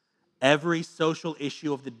 Every social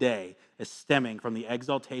issue of the day is stemming from the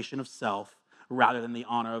exaltation of self rather than the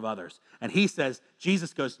honor of others. And he says,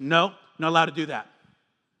 Jesus goes, no, you're not allowed to do that.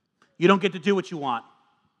 You don't get to do what you want.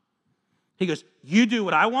 He goes, you do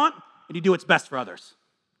what I want, and you do what's best for others.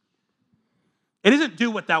 It isn't do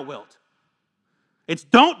what thou wilt. It's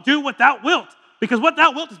don't do what thou wilt, because what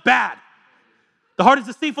thou wilt is bad. The heart is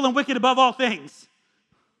deceitful and wicked above all things.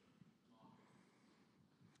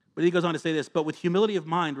 But he goes on to say this: but with humility of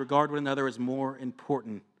mind, regard one another as more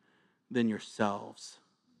important than yourselves.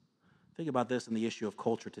 Think about this in the issue of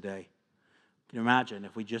culture today. Can you imagine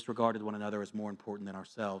if we just regarded one another as more important than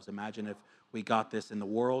ourselves? Imagine if we got this in the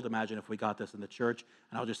world. Imagine if we got this in the church.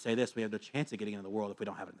 And I'll just say this: we have no chance of getting into the world if we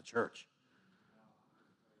don't have it in the church.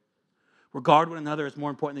 Regard one another as more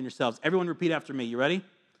important than yourselves. Everyone repeat after me. You ready?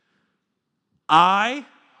 I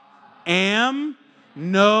am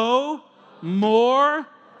no more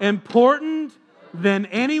important than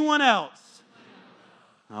anyone else.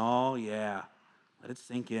 Oh, yeah. Let it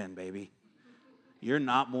sink in, baby. You're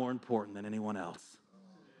not more important than anyone else.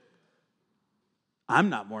 I'm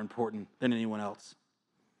not more important than anyone else.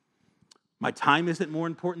 My time isn't more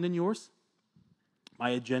important than yours.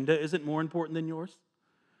 My agenda isn't more important than yours.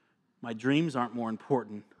 My dreams aren't more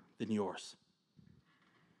important than yours.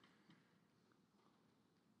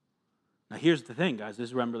 Now, here's the thing, guys. This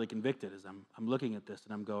is where I'm really convicted, is I'm looking at this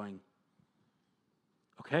and I'm going,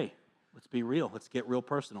 okay, let's be real. Let's get real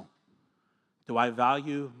personal. Do I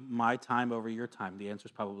value my time over your time? The answer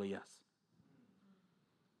is probably yes.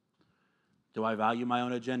 Do I value my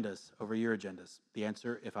own agendas over your agendas? The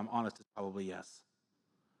answer, if I'm honest, is probably yes.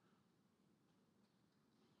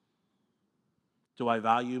 Do I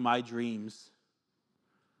value my dreams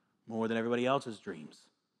more than everybody else's dreams?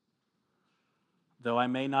 Though I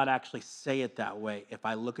may not actually say it that way, if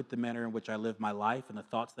I look at the manner in which I live my life and the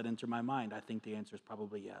thoughts that enter my mind, I think the answer is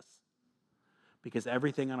probably yes. Because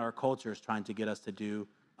everything in our culture is trying to get us to do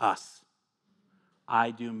us.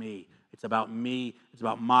 I do me. It's about me. It's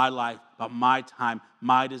about my life, about my time,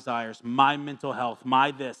 my desires, my mental health,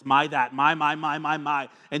 my this, my that, my.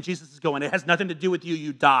 And Jesus is going, it has nothing to do with you.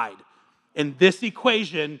 You died. In this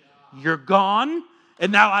equation, you're gone,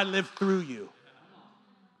 and now I live through you.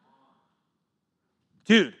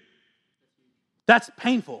 Dude, that's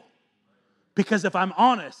painful. Because if I'm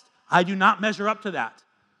honest, I do not measure up to that.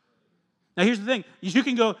 Now, here's the thing. You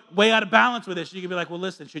can go way out of balance with this. You can be like, well,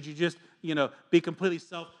 listen, should you just, be completely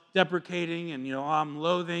self-deprecating and, I'm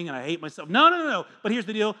loathing and I hate myself? No. But here's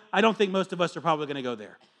the deal. I don't think most of us are probably going to go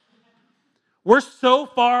there. We're so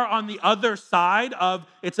far on the other side of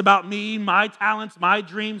it's about me, my talents, my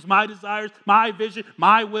dreams, my desires, my vision,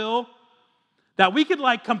 my will, that we could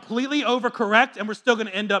completely overcorrect and we're still going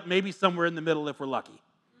to end up maybe somewhere in the middle if we're lucky.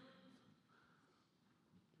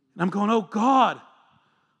 And I'm going, oh God,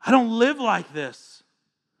 I don't live like this.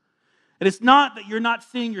 And it's not that you're not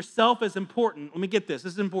seeing yourself as important. Let me get this.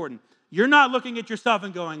 This is important. You're not looking at yourself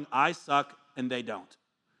and going, I suck and they don't.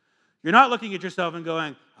 You're not looking at yourself and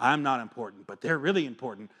going, I'm not important, but they're really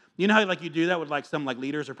important. You know how you do that with some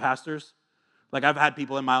leaders or pastors? I've had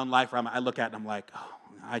people in my own life where I look at and I'm like, oh,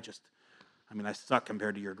 I suck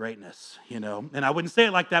compared to your greatness, And I wouldn't say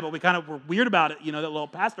it like that, but we kind of were weird about it, that little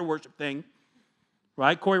pastor worship thing.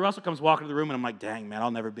 Right? Corey Russell comes walking to the room and I'm like, dang, man,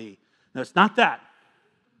 I'll never be. No, it's not that.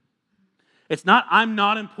 It's not I'm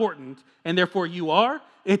not important and therefore you are.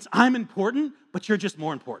 It's I'm important, but you're just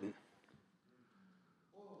more important.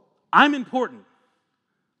 I'm important,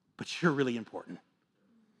 but you're really important.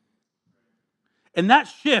 And that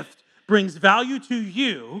shift brings value to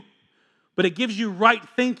you, but it gives you right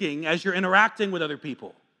thinking as you're interacting with other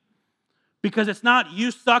people. Because it's not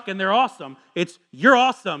you suck and they're awesome. It's you're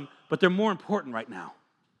awesome, but they're more important right now.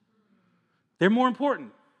 They're more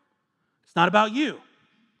important. It's not about you.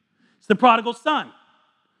 It's the prodigal son,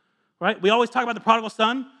 right? We always talk about the prodigal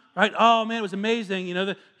son, right? Oh, man, it was amazing.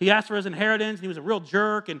 He asked for his inheritance, and he was a real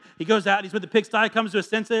jerk, and he goes out, and he's with the pigsty, comes to his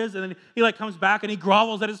senses, and then he comes back, and he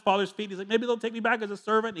grovels at his father's feet. He's like, maybe they'll take me back as a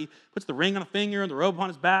servant. And he puts the ring on a finger and the robe on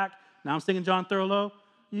his back. Now I'm singing John Thurlow.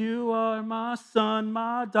 You are my son,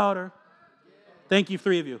 my daughter. Thank you,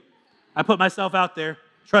 3 of you. I put myself out there.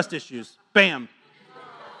 Trust issues. Bam.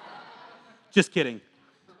 Just kidding.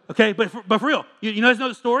 Okay, but for real, you guys know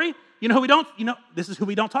the story? This is who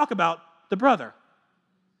we don't talk about, the brother.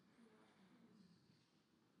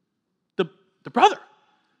 The brother.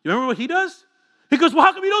 You remember what he does? He goes, well,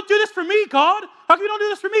 how come you don't do this for me, God? How come you don't do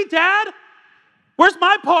this for me, Dad? Where's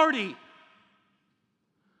my party?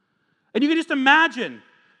 And you can just imagine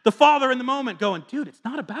the father in the moment going, dude, it's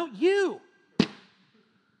not about you.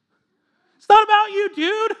 It's not about you,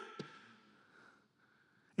 dude.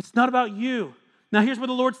 It's not about you. Now, here's where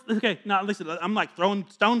the Lord's, okay, now listen, I'm throwing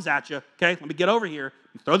stones at you, okay? Let me get over here.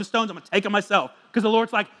 Throw the stones, I'm going to take them myself. Because the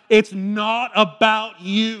Lord's like, it's not about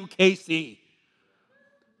you, Casey.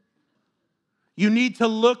 You need to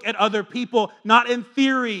look at other people, not in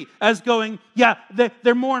theory, as going, yeah,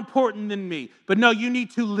 they're more important than me. But no, you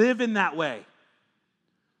need to live in that way.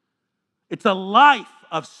 It's a life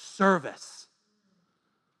of service.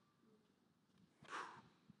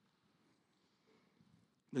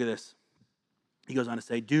 Look at this. He goes on to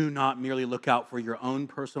say, do not merely look out for your own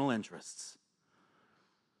personal interests.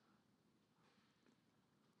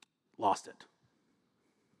 Lost it.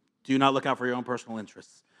 Do not look out for your own personal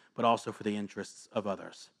interests, but also for the interests of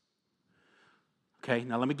others. Okay,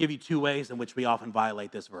 now let me give you 2 ways in which we often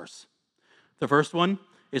violate this verse. The first one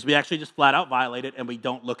is we actually just flat out violate it and we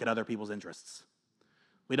don't look at other people's interests.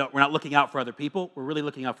 We're not looking out for other people, we're really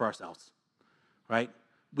looking out for ourselves, right?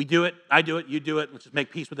 We do it, I do it, you do it. Let's just make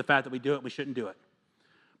peace with the fact that we do it, we shouldn't do it.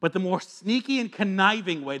 But the more sneaky and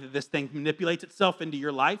conniving way that this thing manipulates itself into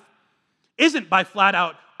your life isn't by flat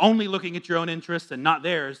out only looking at your own interests and not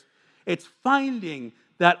theirs. It's finding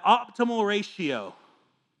that optimal ratio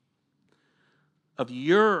of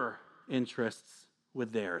your interests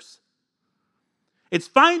with theirs. It's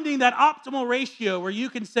finding that optimal ratio where you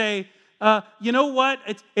can say, you know what?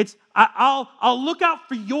 I'll look out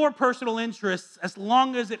for your personal interests as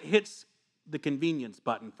long as it hits the convenience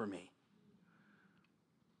button for me.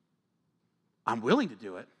 I'm willing to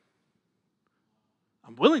do it.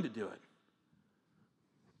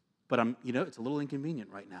 But it's a little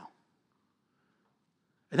inconvenient right now.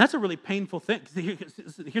 And that's a really painful thing.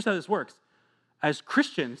 Here's how this works. As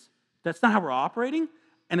Christians, that's not how we're operating.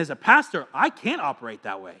 And as a pastor, I can't operate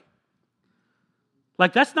that way.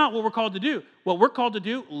 That's not what we're called to do. What we're called to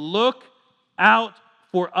do, look out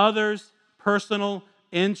for others' personal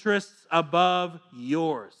interests above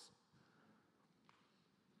yours.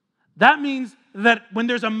 That means that when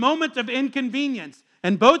there's a moment of inconvenience,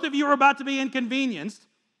 and both of you are about to be inconvenienced,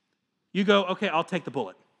 you go, okay, I'll take the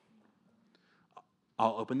bullet.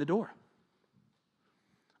 I'll open the door.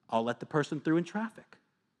 I'll let the person through in traffic.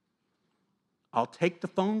 I'll take the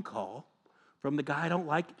phone call from the guy I don't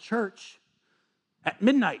like at church at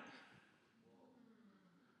midnight.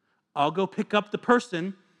 I'll go pick up the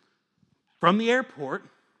person from the airport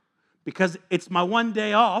because it's my one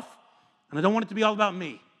day off and I don't want it to be all about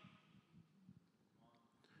me.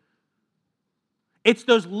 It's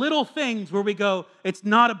those little things where we go, it's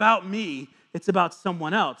not about me, it's about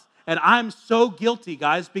someone else. And I'm so guilty,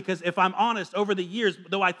 guys, because if I'm honest, over the years,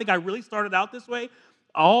 though I think I really started out this way,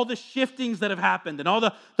 all the shiftings that have happened and all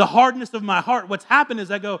the hardness of my heart, what's happened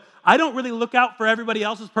is I don't really look out for everybody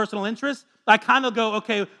else's personal interests. I kind of go,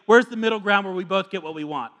 okay, where's the middle ground where we both get what we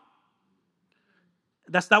want?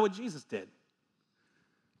 That's not what Jesus did.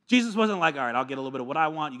 Jesus wasn't like, all right, I'll get a little bit of what I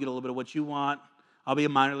want, you get a little bit of what you want, I'll be a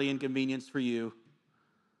minorly inconvenience for you.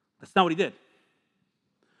 That's not what he did.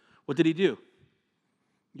 What did he do?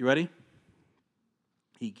 You ready?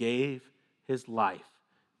 He gave his life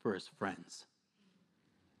for his friends.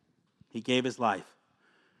 He gave his life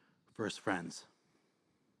for his friends.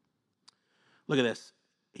 Look at this.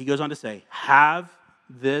 He goes on to say, have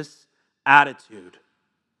this attitude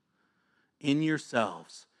in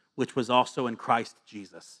yourselves, which was also in Christ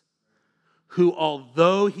Jesus, who,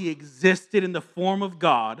 although he existed in the form of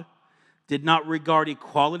God, did not regard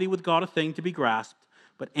equality with God a thing to be grasped,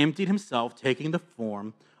 but emptied himself, taking the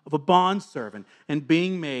form of a bondservant and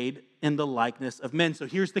being made in the likeness of men. So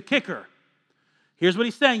here's the kicker. Here's what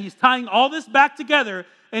he's saying. He's tying all this back together,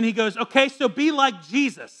 and he goes, okay, so be like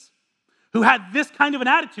Jesus, who had this kind of an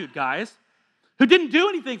attitude, guys, who didn't do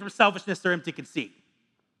anything from selfishness or empty conceit,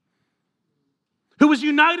 who was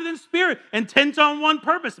united in spirit, intent on one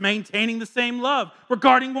purpose, maintaining the same love,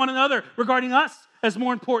 regarding one another, regarding us as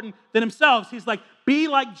more important than themselves. He's like, be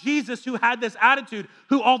like Jesus, who had this attitude,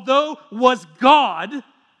 who although was God,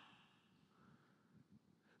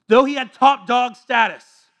 though he had top dog status,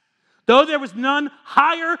 though there was none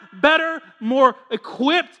higher, better, more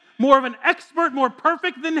equipped, more of an expert, more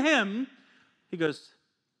perfect than him, he goes,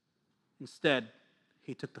 instead,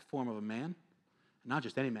 he took the form of a man, not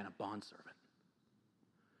just any man, a bondservant.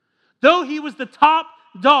 Though he was the top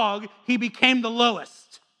dog, he became the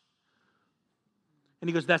lowest. And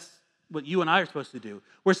he goes, that's what you and I are supposed to do.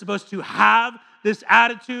 We're supposed to have this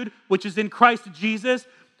attitude, which is in Christ Jesus,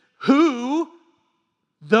 who,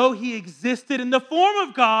 though he existed in the form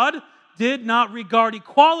of God, did not regard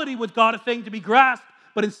equality with God a thing to be grasped,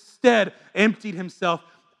 but instead emptied himself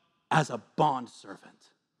as a bondservant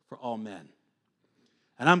for all men.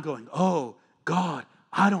 And I'm going, oh, God,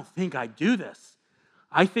 I don't think I do this.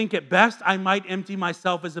 I think at best I might empty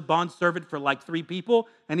myself as a bondservant for like 3 people,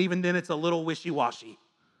 and even then it's a little wishy-washy.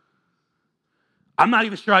 I'm not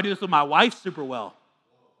even sure I do this with my wife super well.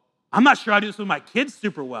 I'm not sure I do this with my kids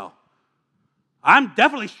super well. I'm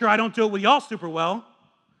definitely sure I don't do it with y'all super well.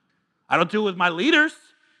 I don't do it with my leaders.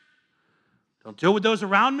 Don't do it with those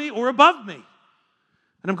around me or above me.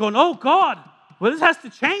 And I'm going, oh God, well, this has to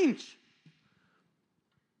change.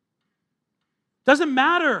 Doesn't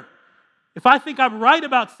matter. If I think I'm right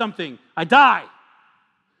about something, I die.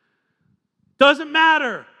 Doesn't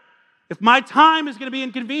matter. If my time is going to be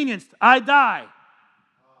inconvenienced, I die.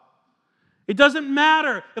 It doesn't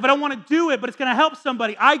matter if I don't want to do it, but it's going to help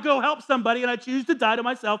somebody. I go help somebody, and I choose to die to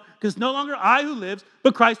myself because it's no longer I who lives,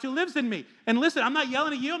 but Christ who lives in me. And listen, I'm not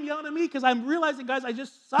yelling at you, I'm yelling at me because I'm realizing, guys, I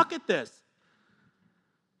just suck at this.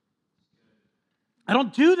 I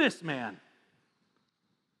don't do this, man.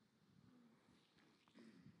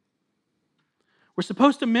 We're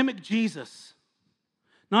supposed to mimic Jesus,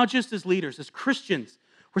 not just as leaders, as Christians.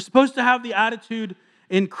 We're supposed to have the attitude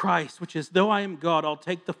in Christ, which is, though I am God, I'll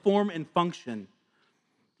take the form and function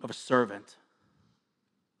of a servant.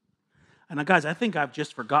 And guys, I think I've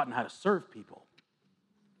just forgotten how to serve people.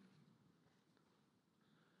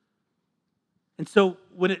 And so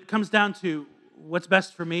when it comes down to what's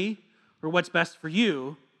best for me or what's best for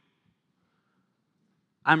you,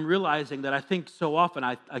 I'm realizing that I think so often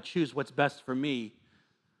I choose what's best for me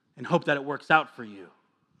and hope that it works out for you.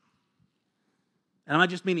 And I'm not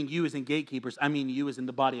just meaning you as in gatekeepers, I mean you as in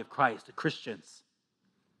the body of Christ, the Christians.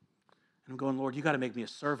 And I'm going, Lord, you got to make me a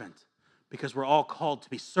servant because we're all called to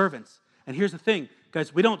be servants. And here's the thing,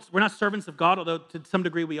 guys, we're not servants of God, although to some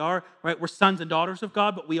degree we are, right? We're sons and daughters of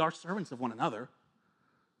God, but we are servants of one another.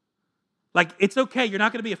 Like, it's okay. You're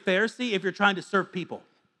not going to be a Pharisee if you're trying to serve people.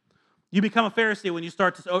 You become a Pharisee when you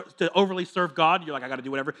start to overly serve God. You're like, I got to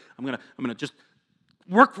do whatever. I'm gonna just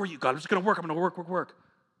work for you, God. I'm just going to work. I'm going to work.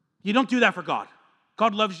 You don't do that for God.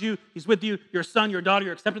 God loves you. He's with you. You're a son, you're a daughter.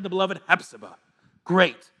 You're accepted in the beloved. Hepzibah.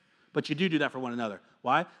 Great. But you do that for one another.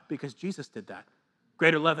 Why? Because Jesus did that.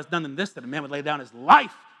 Greater love has none than this, that a man would lay down his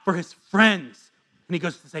life for his friends. And he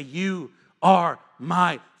goes to say, you are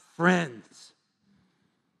my friends.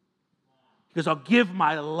 He goes, I'll give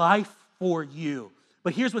my life for you.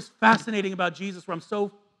 But here's what's fascinating about Jesus, where I'm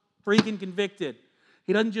so freaking convicted.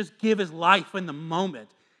 He doesn't just give his life in the moment.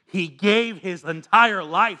 He gave his entire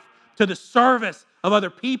life to the service of other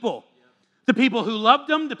people. The people who loved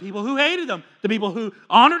him, the people who hated him, the people who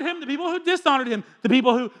honored him, the people who dishonored him, the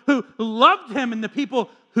people who loved him, and the people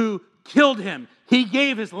who killed him. He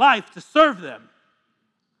gave his life to serve them.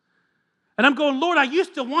 And I'm going, Lord, I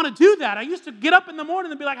used to want to do that. I used to get up in the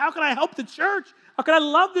morning and be like, how can I help the church? How can I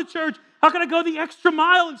love the church? How can I go the extra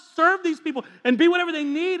mile and serve these people and be whatever they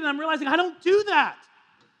need? And I'm realizing I don't do that.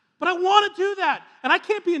 But I want to do that. And I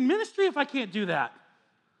can't be in ministry if I can't do that.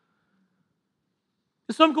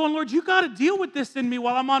 And so I'm going, Lord, you got to deal with this in me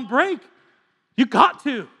while I'm on break. You got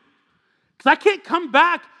to. Because I can't come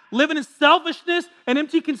back living in selfishness and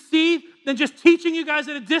empty conceit than just teaching you guys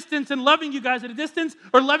at a distance and loving you guys at a distance,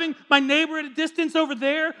 or loving my neighbor at a distance over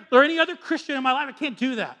there, or any other Christian in my life. I can't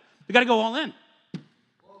do that. We got to go all in.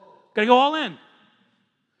 Got to go all in.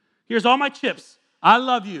 Here's all my chips. I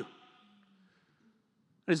love you.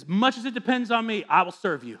 As much as it depends on me, I will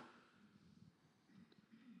serve you.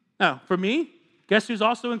 Now, for me, guess who's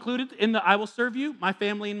also included in the I will serve you? My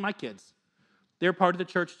family and my kids. They're part of the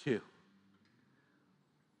church too.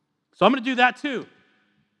 So I'm going to do that too.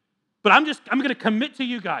 But I'm going to commit to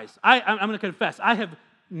you guys. I'm going to confess. I have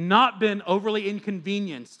not been overly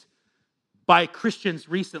inconvenienced by Christians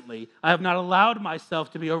recently. I have not allowed myself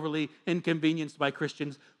to be overly inconvenienced by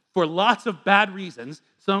Christians for lots of bad reasons.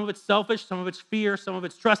 Some of it's selfish, some of it's fear, some of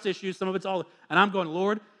it's trust issues, some of it's all. And I'm going,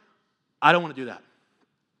 Lord, I don't want to do that.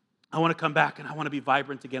 I want to come back and I want to be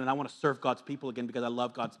vibrant again, and I want to serve God's people again because I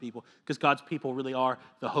love God's people, because God's people really are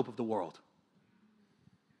the hope of the world.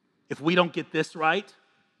 If we don't get this right,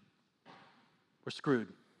 we're screwed.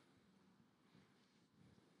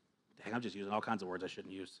 Dang, I'm just using all kinds of words I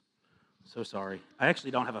shouldn't use. So sorry. I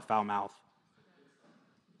actually don't have a foul mouth.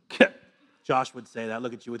 Josh would say that.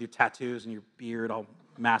 Look at you with your tattoos and your beard all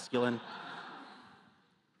masculine.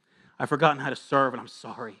 I've forgotten how to serve, and I'm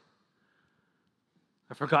sorry.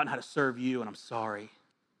 I've forgotten how to serve you, and I'm sorry.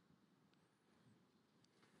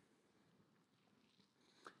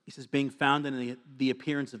 He says, being found in the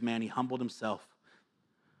appearance of man, he humbled himself.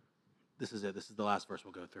 This is it. This is the last verse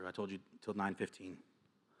we'll go through. I told you till 9:15.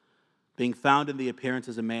 Being found in the appearance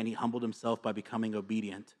as a man, he humbled himself by becoming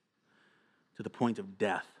obedient to the point of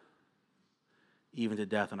death, even to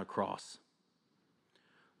death on a cross.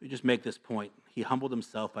 We just make this point. He humbled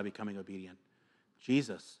himself by becoming obedient.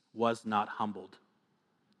 Jesus was not humbled.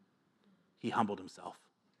 He humbled himself.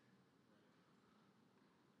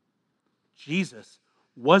 Jesus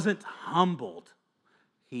wasn't humbled.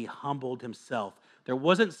 He humbled himself. There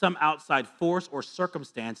wasn't some outside force or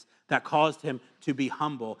circumstance that caused him to be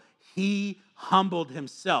humble. He humbled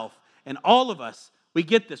himself. And all of us, we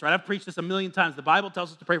get this, right? I've preached this a million times. The Bible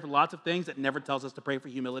tells us to pray for lots of things. It never tells us to pray for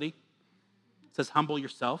humility. It says humble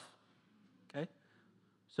yourself. Okay?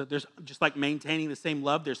 So there's, just like maintaining the same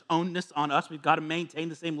love, there's onus on us. We've got to maintain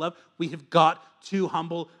the same love. We have got to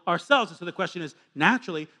humble ourselves. And so the question is,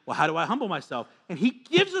 naturally, well, how do I humble myself? And he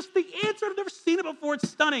gives us the answer. I've never seen it before. It's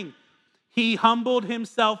stunning. He humbled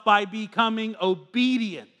himself by becoming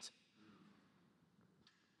obedient.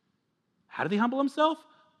 How did he humble himself?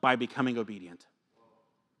 By becoming obedient.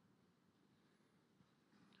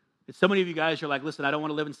 It's so many of you guys, you're like, listen, I don't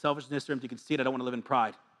want to live in selfishness or empty conceit. I don't want to live in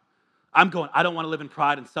pride. I'm going, I don't want to live in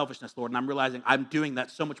pride and selfishness, Lord. And I'm realizing I'm doing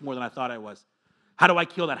that so much more than I thought I was. How do I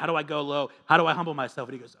kill that? How do I go low? How do I humble myself?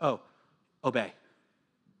 And he goes, oh, obey.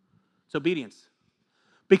 It's obedience.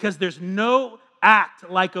 Because there's no act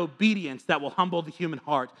like obedience that will humble the human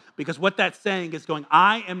heart. Because what that's saying is going,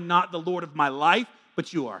 I am not the Lord of my life,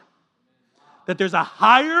 but you are. That there's a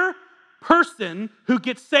higher person who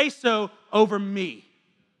gets say-so over me.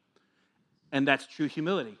 And that's true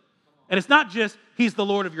humility. And it's not just he's the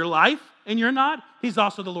Lord of your life and you're not. He's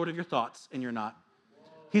also the Lord of your thoughts and you're not.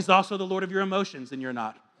 He's also the Lord of your emotions and you're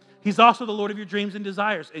not. He's also the Lord of your dreams and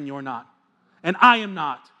desires and you're not. And I am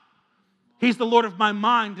not. He's the Lord of my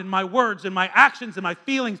mind and my words and my actions and my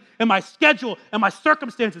feelings and my schedule and my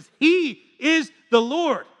circumstances. He is the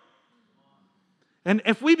Lord. And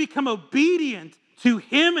if we become obedient to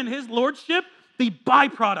him and his lordship, the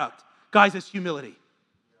byproduct, guys, is humility.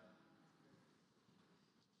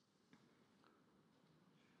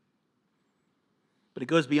 But it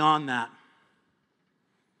goes beyond that.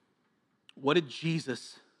 What did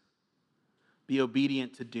Jesus be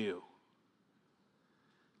obedient to do?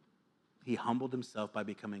 He humbled himself by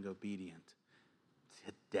becoming obedient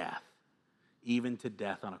to death, even to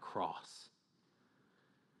death on a cross.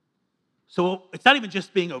 So it's not even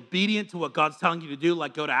just being obedient to what God's telling you to do,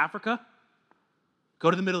 like go to Africa, go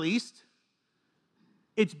to the Middle East.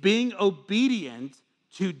 It's being obedient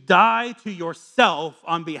to die to yourself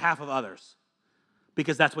on behalf of others,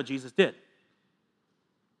 because that's what Jesus did.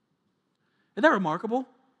 Isn't that remarkable?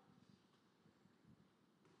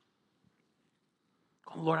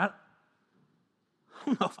 Oh, Lord, I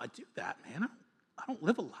don't know if I do that, man. I don't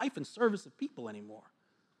live a life in service of people anymore.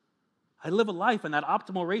 I live a life in that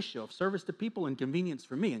optimal ratio of service to people and convenience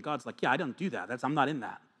for me. And God's like, yeah, I don't do that. I'm not in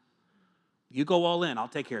that. You go all in. I'll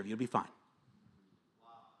take care of you. It'll be fine.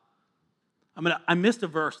 I missed a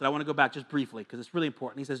verse that I want to go back just briefly because it's really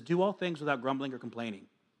important. He says, do all things without grumbling or complaining.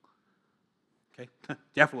 Okay?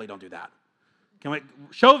 Definitely don't do that. Can we,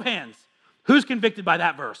 show of hands, who's convicted by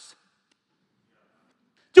that verse?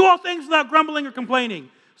 Do all things without grumbling or complaining,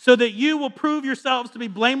 so that you will prove yourselves to be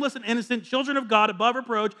blameless and innocent, children of God above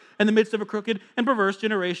reproach in the midst of a crooked and perverse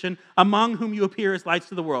generation, among whom you appear as lights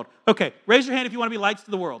to the world. Okay, raise your hand if you want to be lights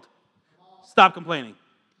to the world. Stop complaining.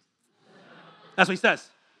 That's what he says.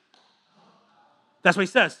 That's what he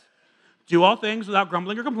says. Do all things without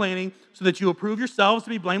grumbling or complaining, so that you will prove yourselves to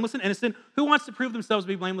be blameless and innocent. Who wants to prove themselves to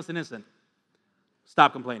be blameless and innocent?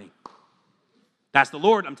 Stop complaining. That's the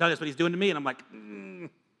Lord. I'm telling you, that's what he's doing to me. And I'm like,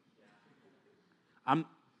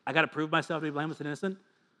 I got to prove myself to be blameless and innocent?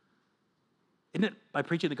 Isn't it by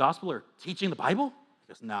preaching the gospel or teaching the Bible?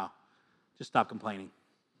 He goes, no, just stop complaining.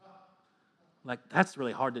 Like, that's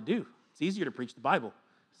really hard to do. It's easier to preach the Bible.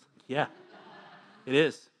 Like, yeah, it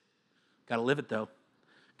is. Got to live it, though.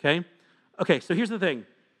 Okay, so here's the thing.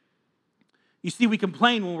 You see, we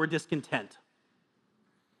complain when we're discontent.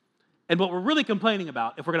 And what we're really complaining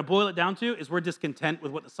about, if we're going to boil it down to, is we're discontent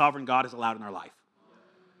with what the sovereign God has allowed in our life.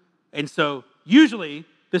 And so usually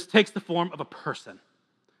this takes the form of a person.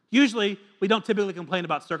 Usually we don't typically complain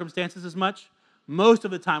about circumstances as much. Most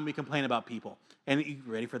of the time we complain about people. And you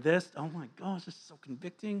ready for this? Oh my gosh, this is so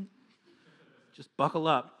convicting. Just buckle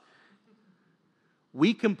up.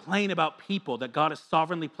 We complain about people that God has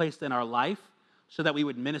sovereignly placed in our life so that we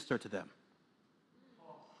would minister to them.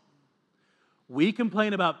 We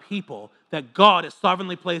complain about people that God has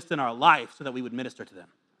sovereignly placed in our life so that we would minister to them.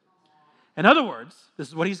 In other words, this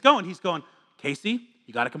is what he's going. He's going, Casey,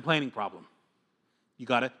 you got a complaining problem. You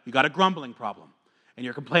got a grumbling problem. And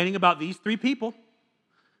you're complaining about these three people. And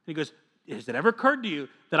he goes, has it ever occurred to you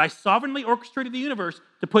that I sovereignly orchestrated the universe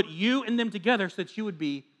to put you and them together so that you would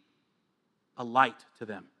be a light to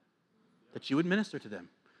them, that you would minister to them,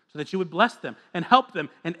 so that you would bless them and help them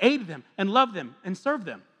and aid them and love them and serve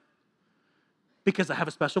them? Because I have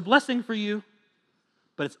a special blessing for you,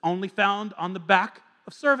 but it's only found on the back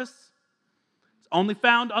of service. It's only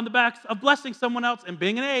found on the backs of blessing someone else and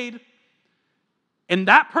being an aid. And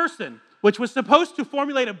that person, which was supposed to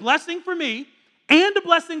formulate a blessing for me and a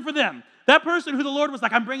blessing for them, that person who the Lord was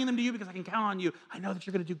like, I'm bringing them to you because I can count on you. I know that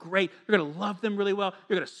you're going to do great. You're going to love them really well.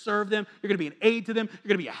 You're going to serve them. You're going to be an aid to them. You're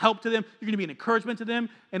going to be a help to them. You're going to be an encouragement to them.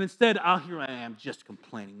 And instead, here I am just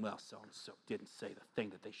complaining. Well, so-and-so didn't say the thing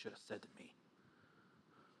that they should have said to me.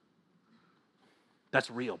 That's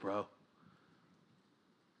real, bro.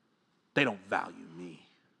 They don't value me.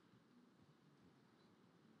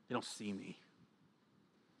 They don't see me.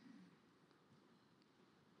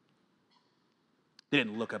 They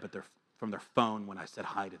didn't look up from their phone when I said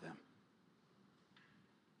hi to them.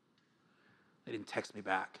 They didn't text me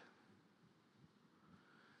back.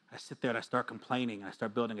 I sit there and I start complaining and I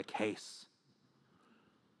start building a case.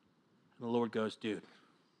 And the Lord goes, dude,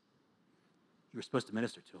 you were supposed to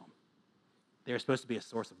minister to them. They were supposed to be a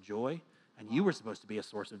source of joy, and you were supposed to be a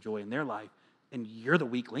source of joy in their life, and you're the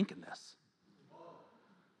weak link in this.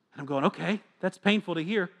 And I'm going, okay, that's painful to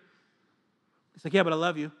hear. He's like, yeah, but I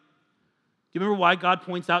love you. Do you remember why God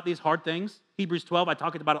points out these hard things? Hebrews 12, I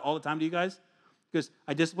talk about it all the time to you guys. Because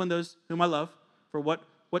I discipline those whom I love. For what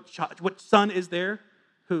son is there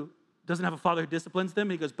who doesn't have a father who disciplines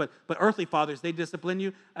them? And he goes, but earthly fathers, they discipline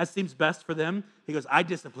you as seems best for them. He goes, I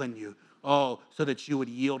discipline you. Oh, so that you would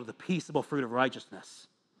yield to the peaceable fruit of righteousness.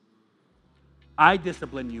 I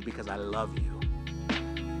discipline you because I love you.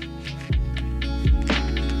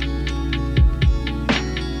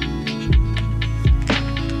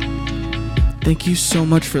 Thank you so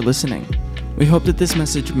much for listening. We hope that this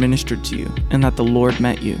message ministered to you and that the Lord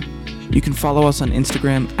met you. You can follow us on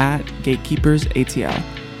Instagram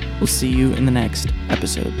 @GatekeepersATL. We'll see you in the next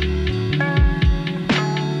episode.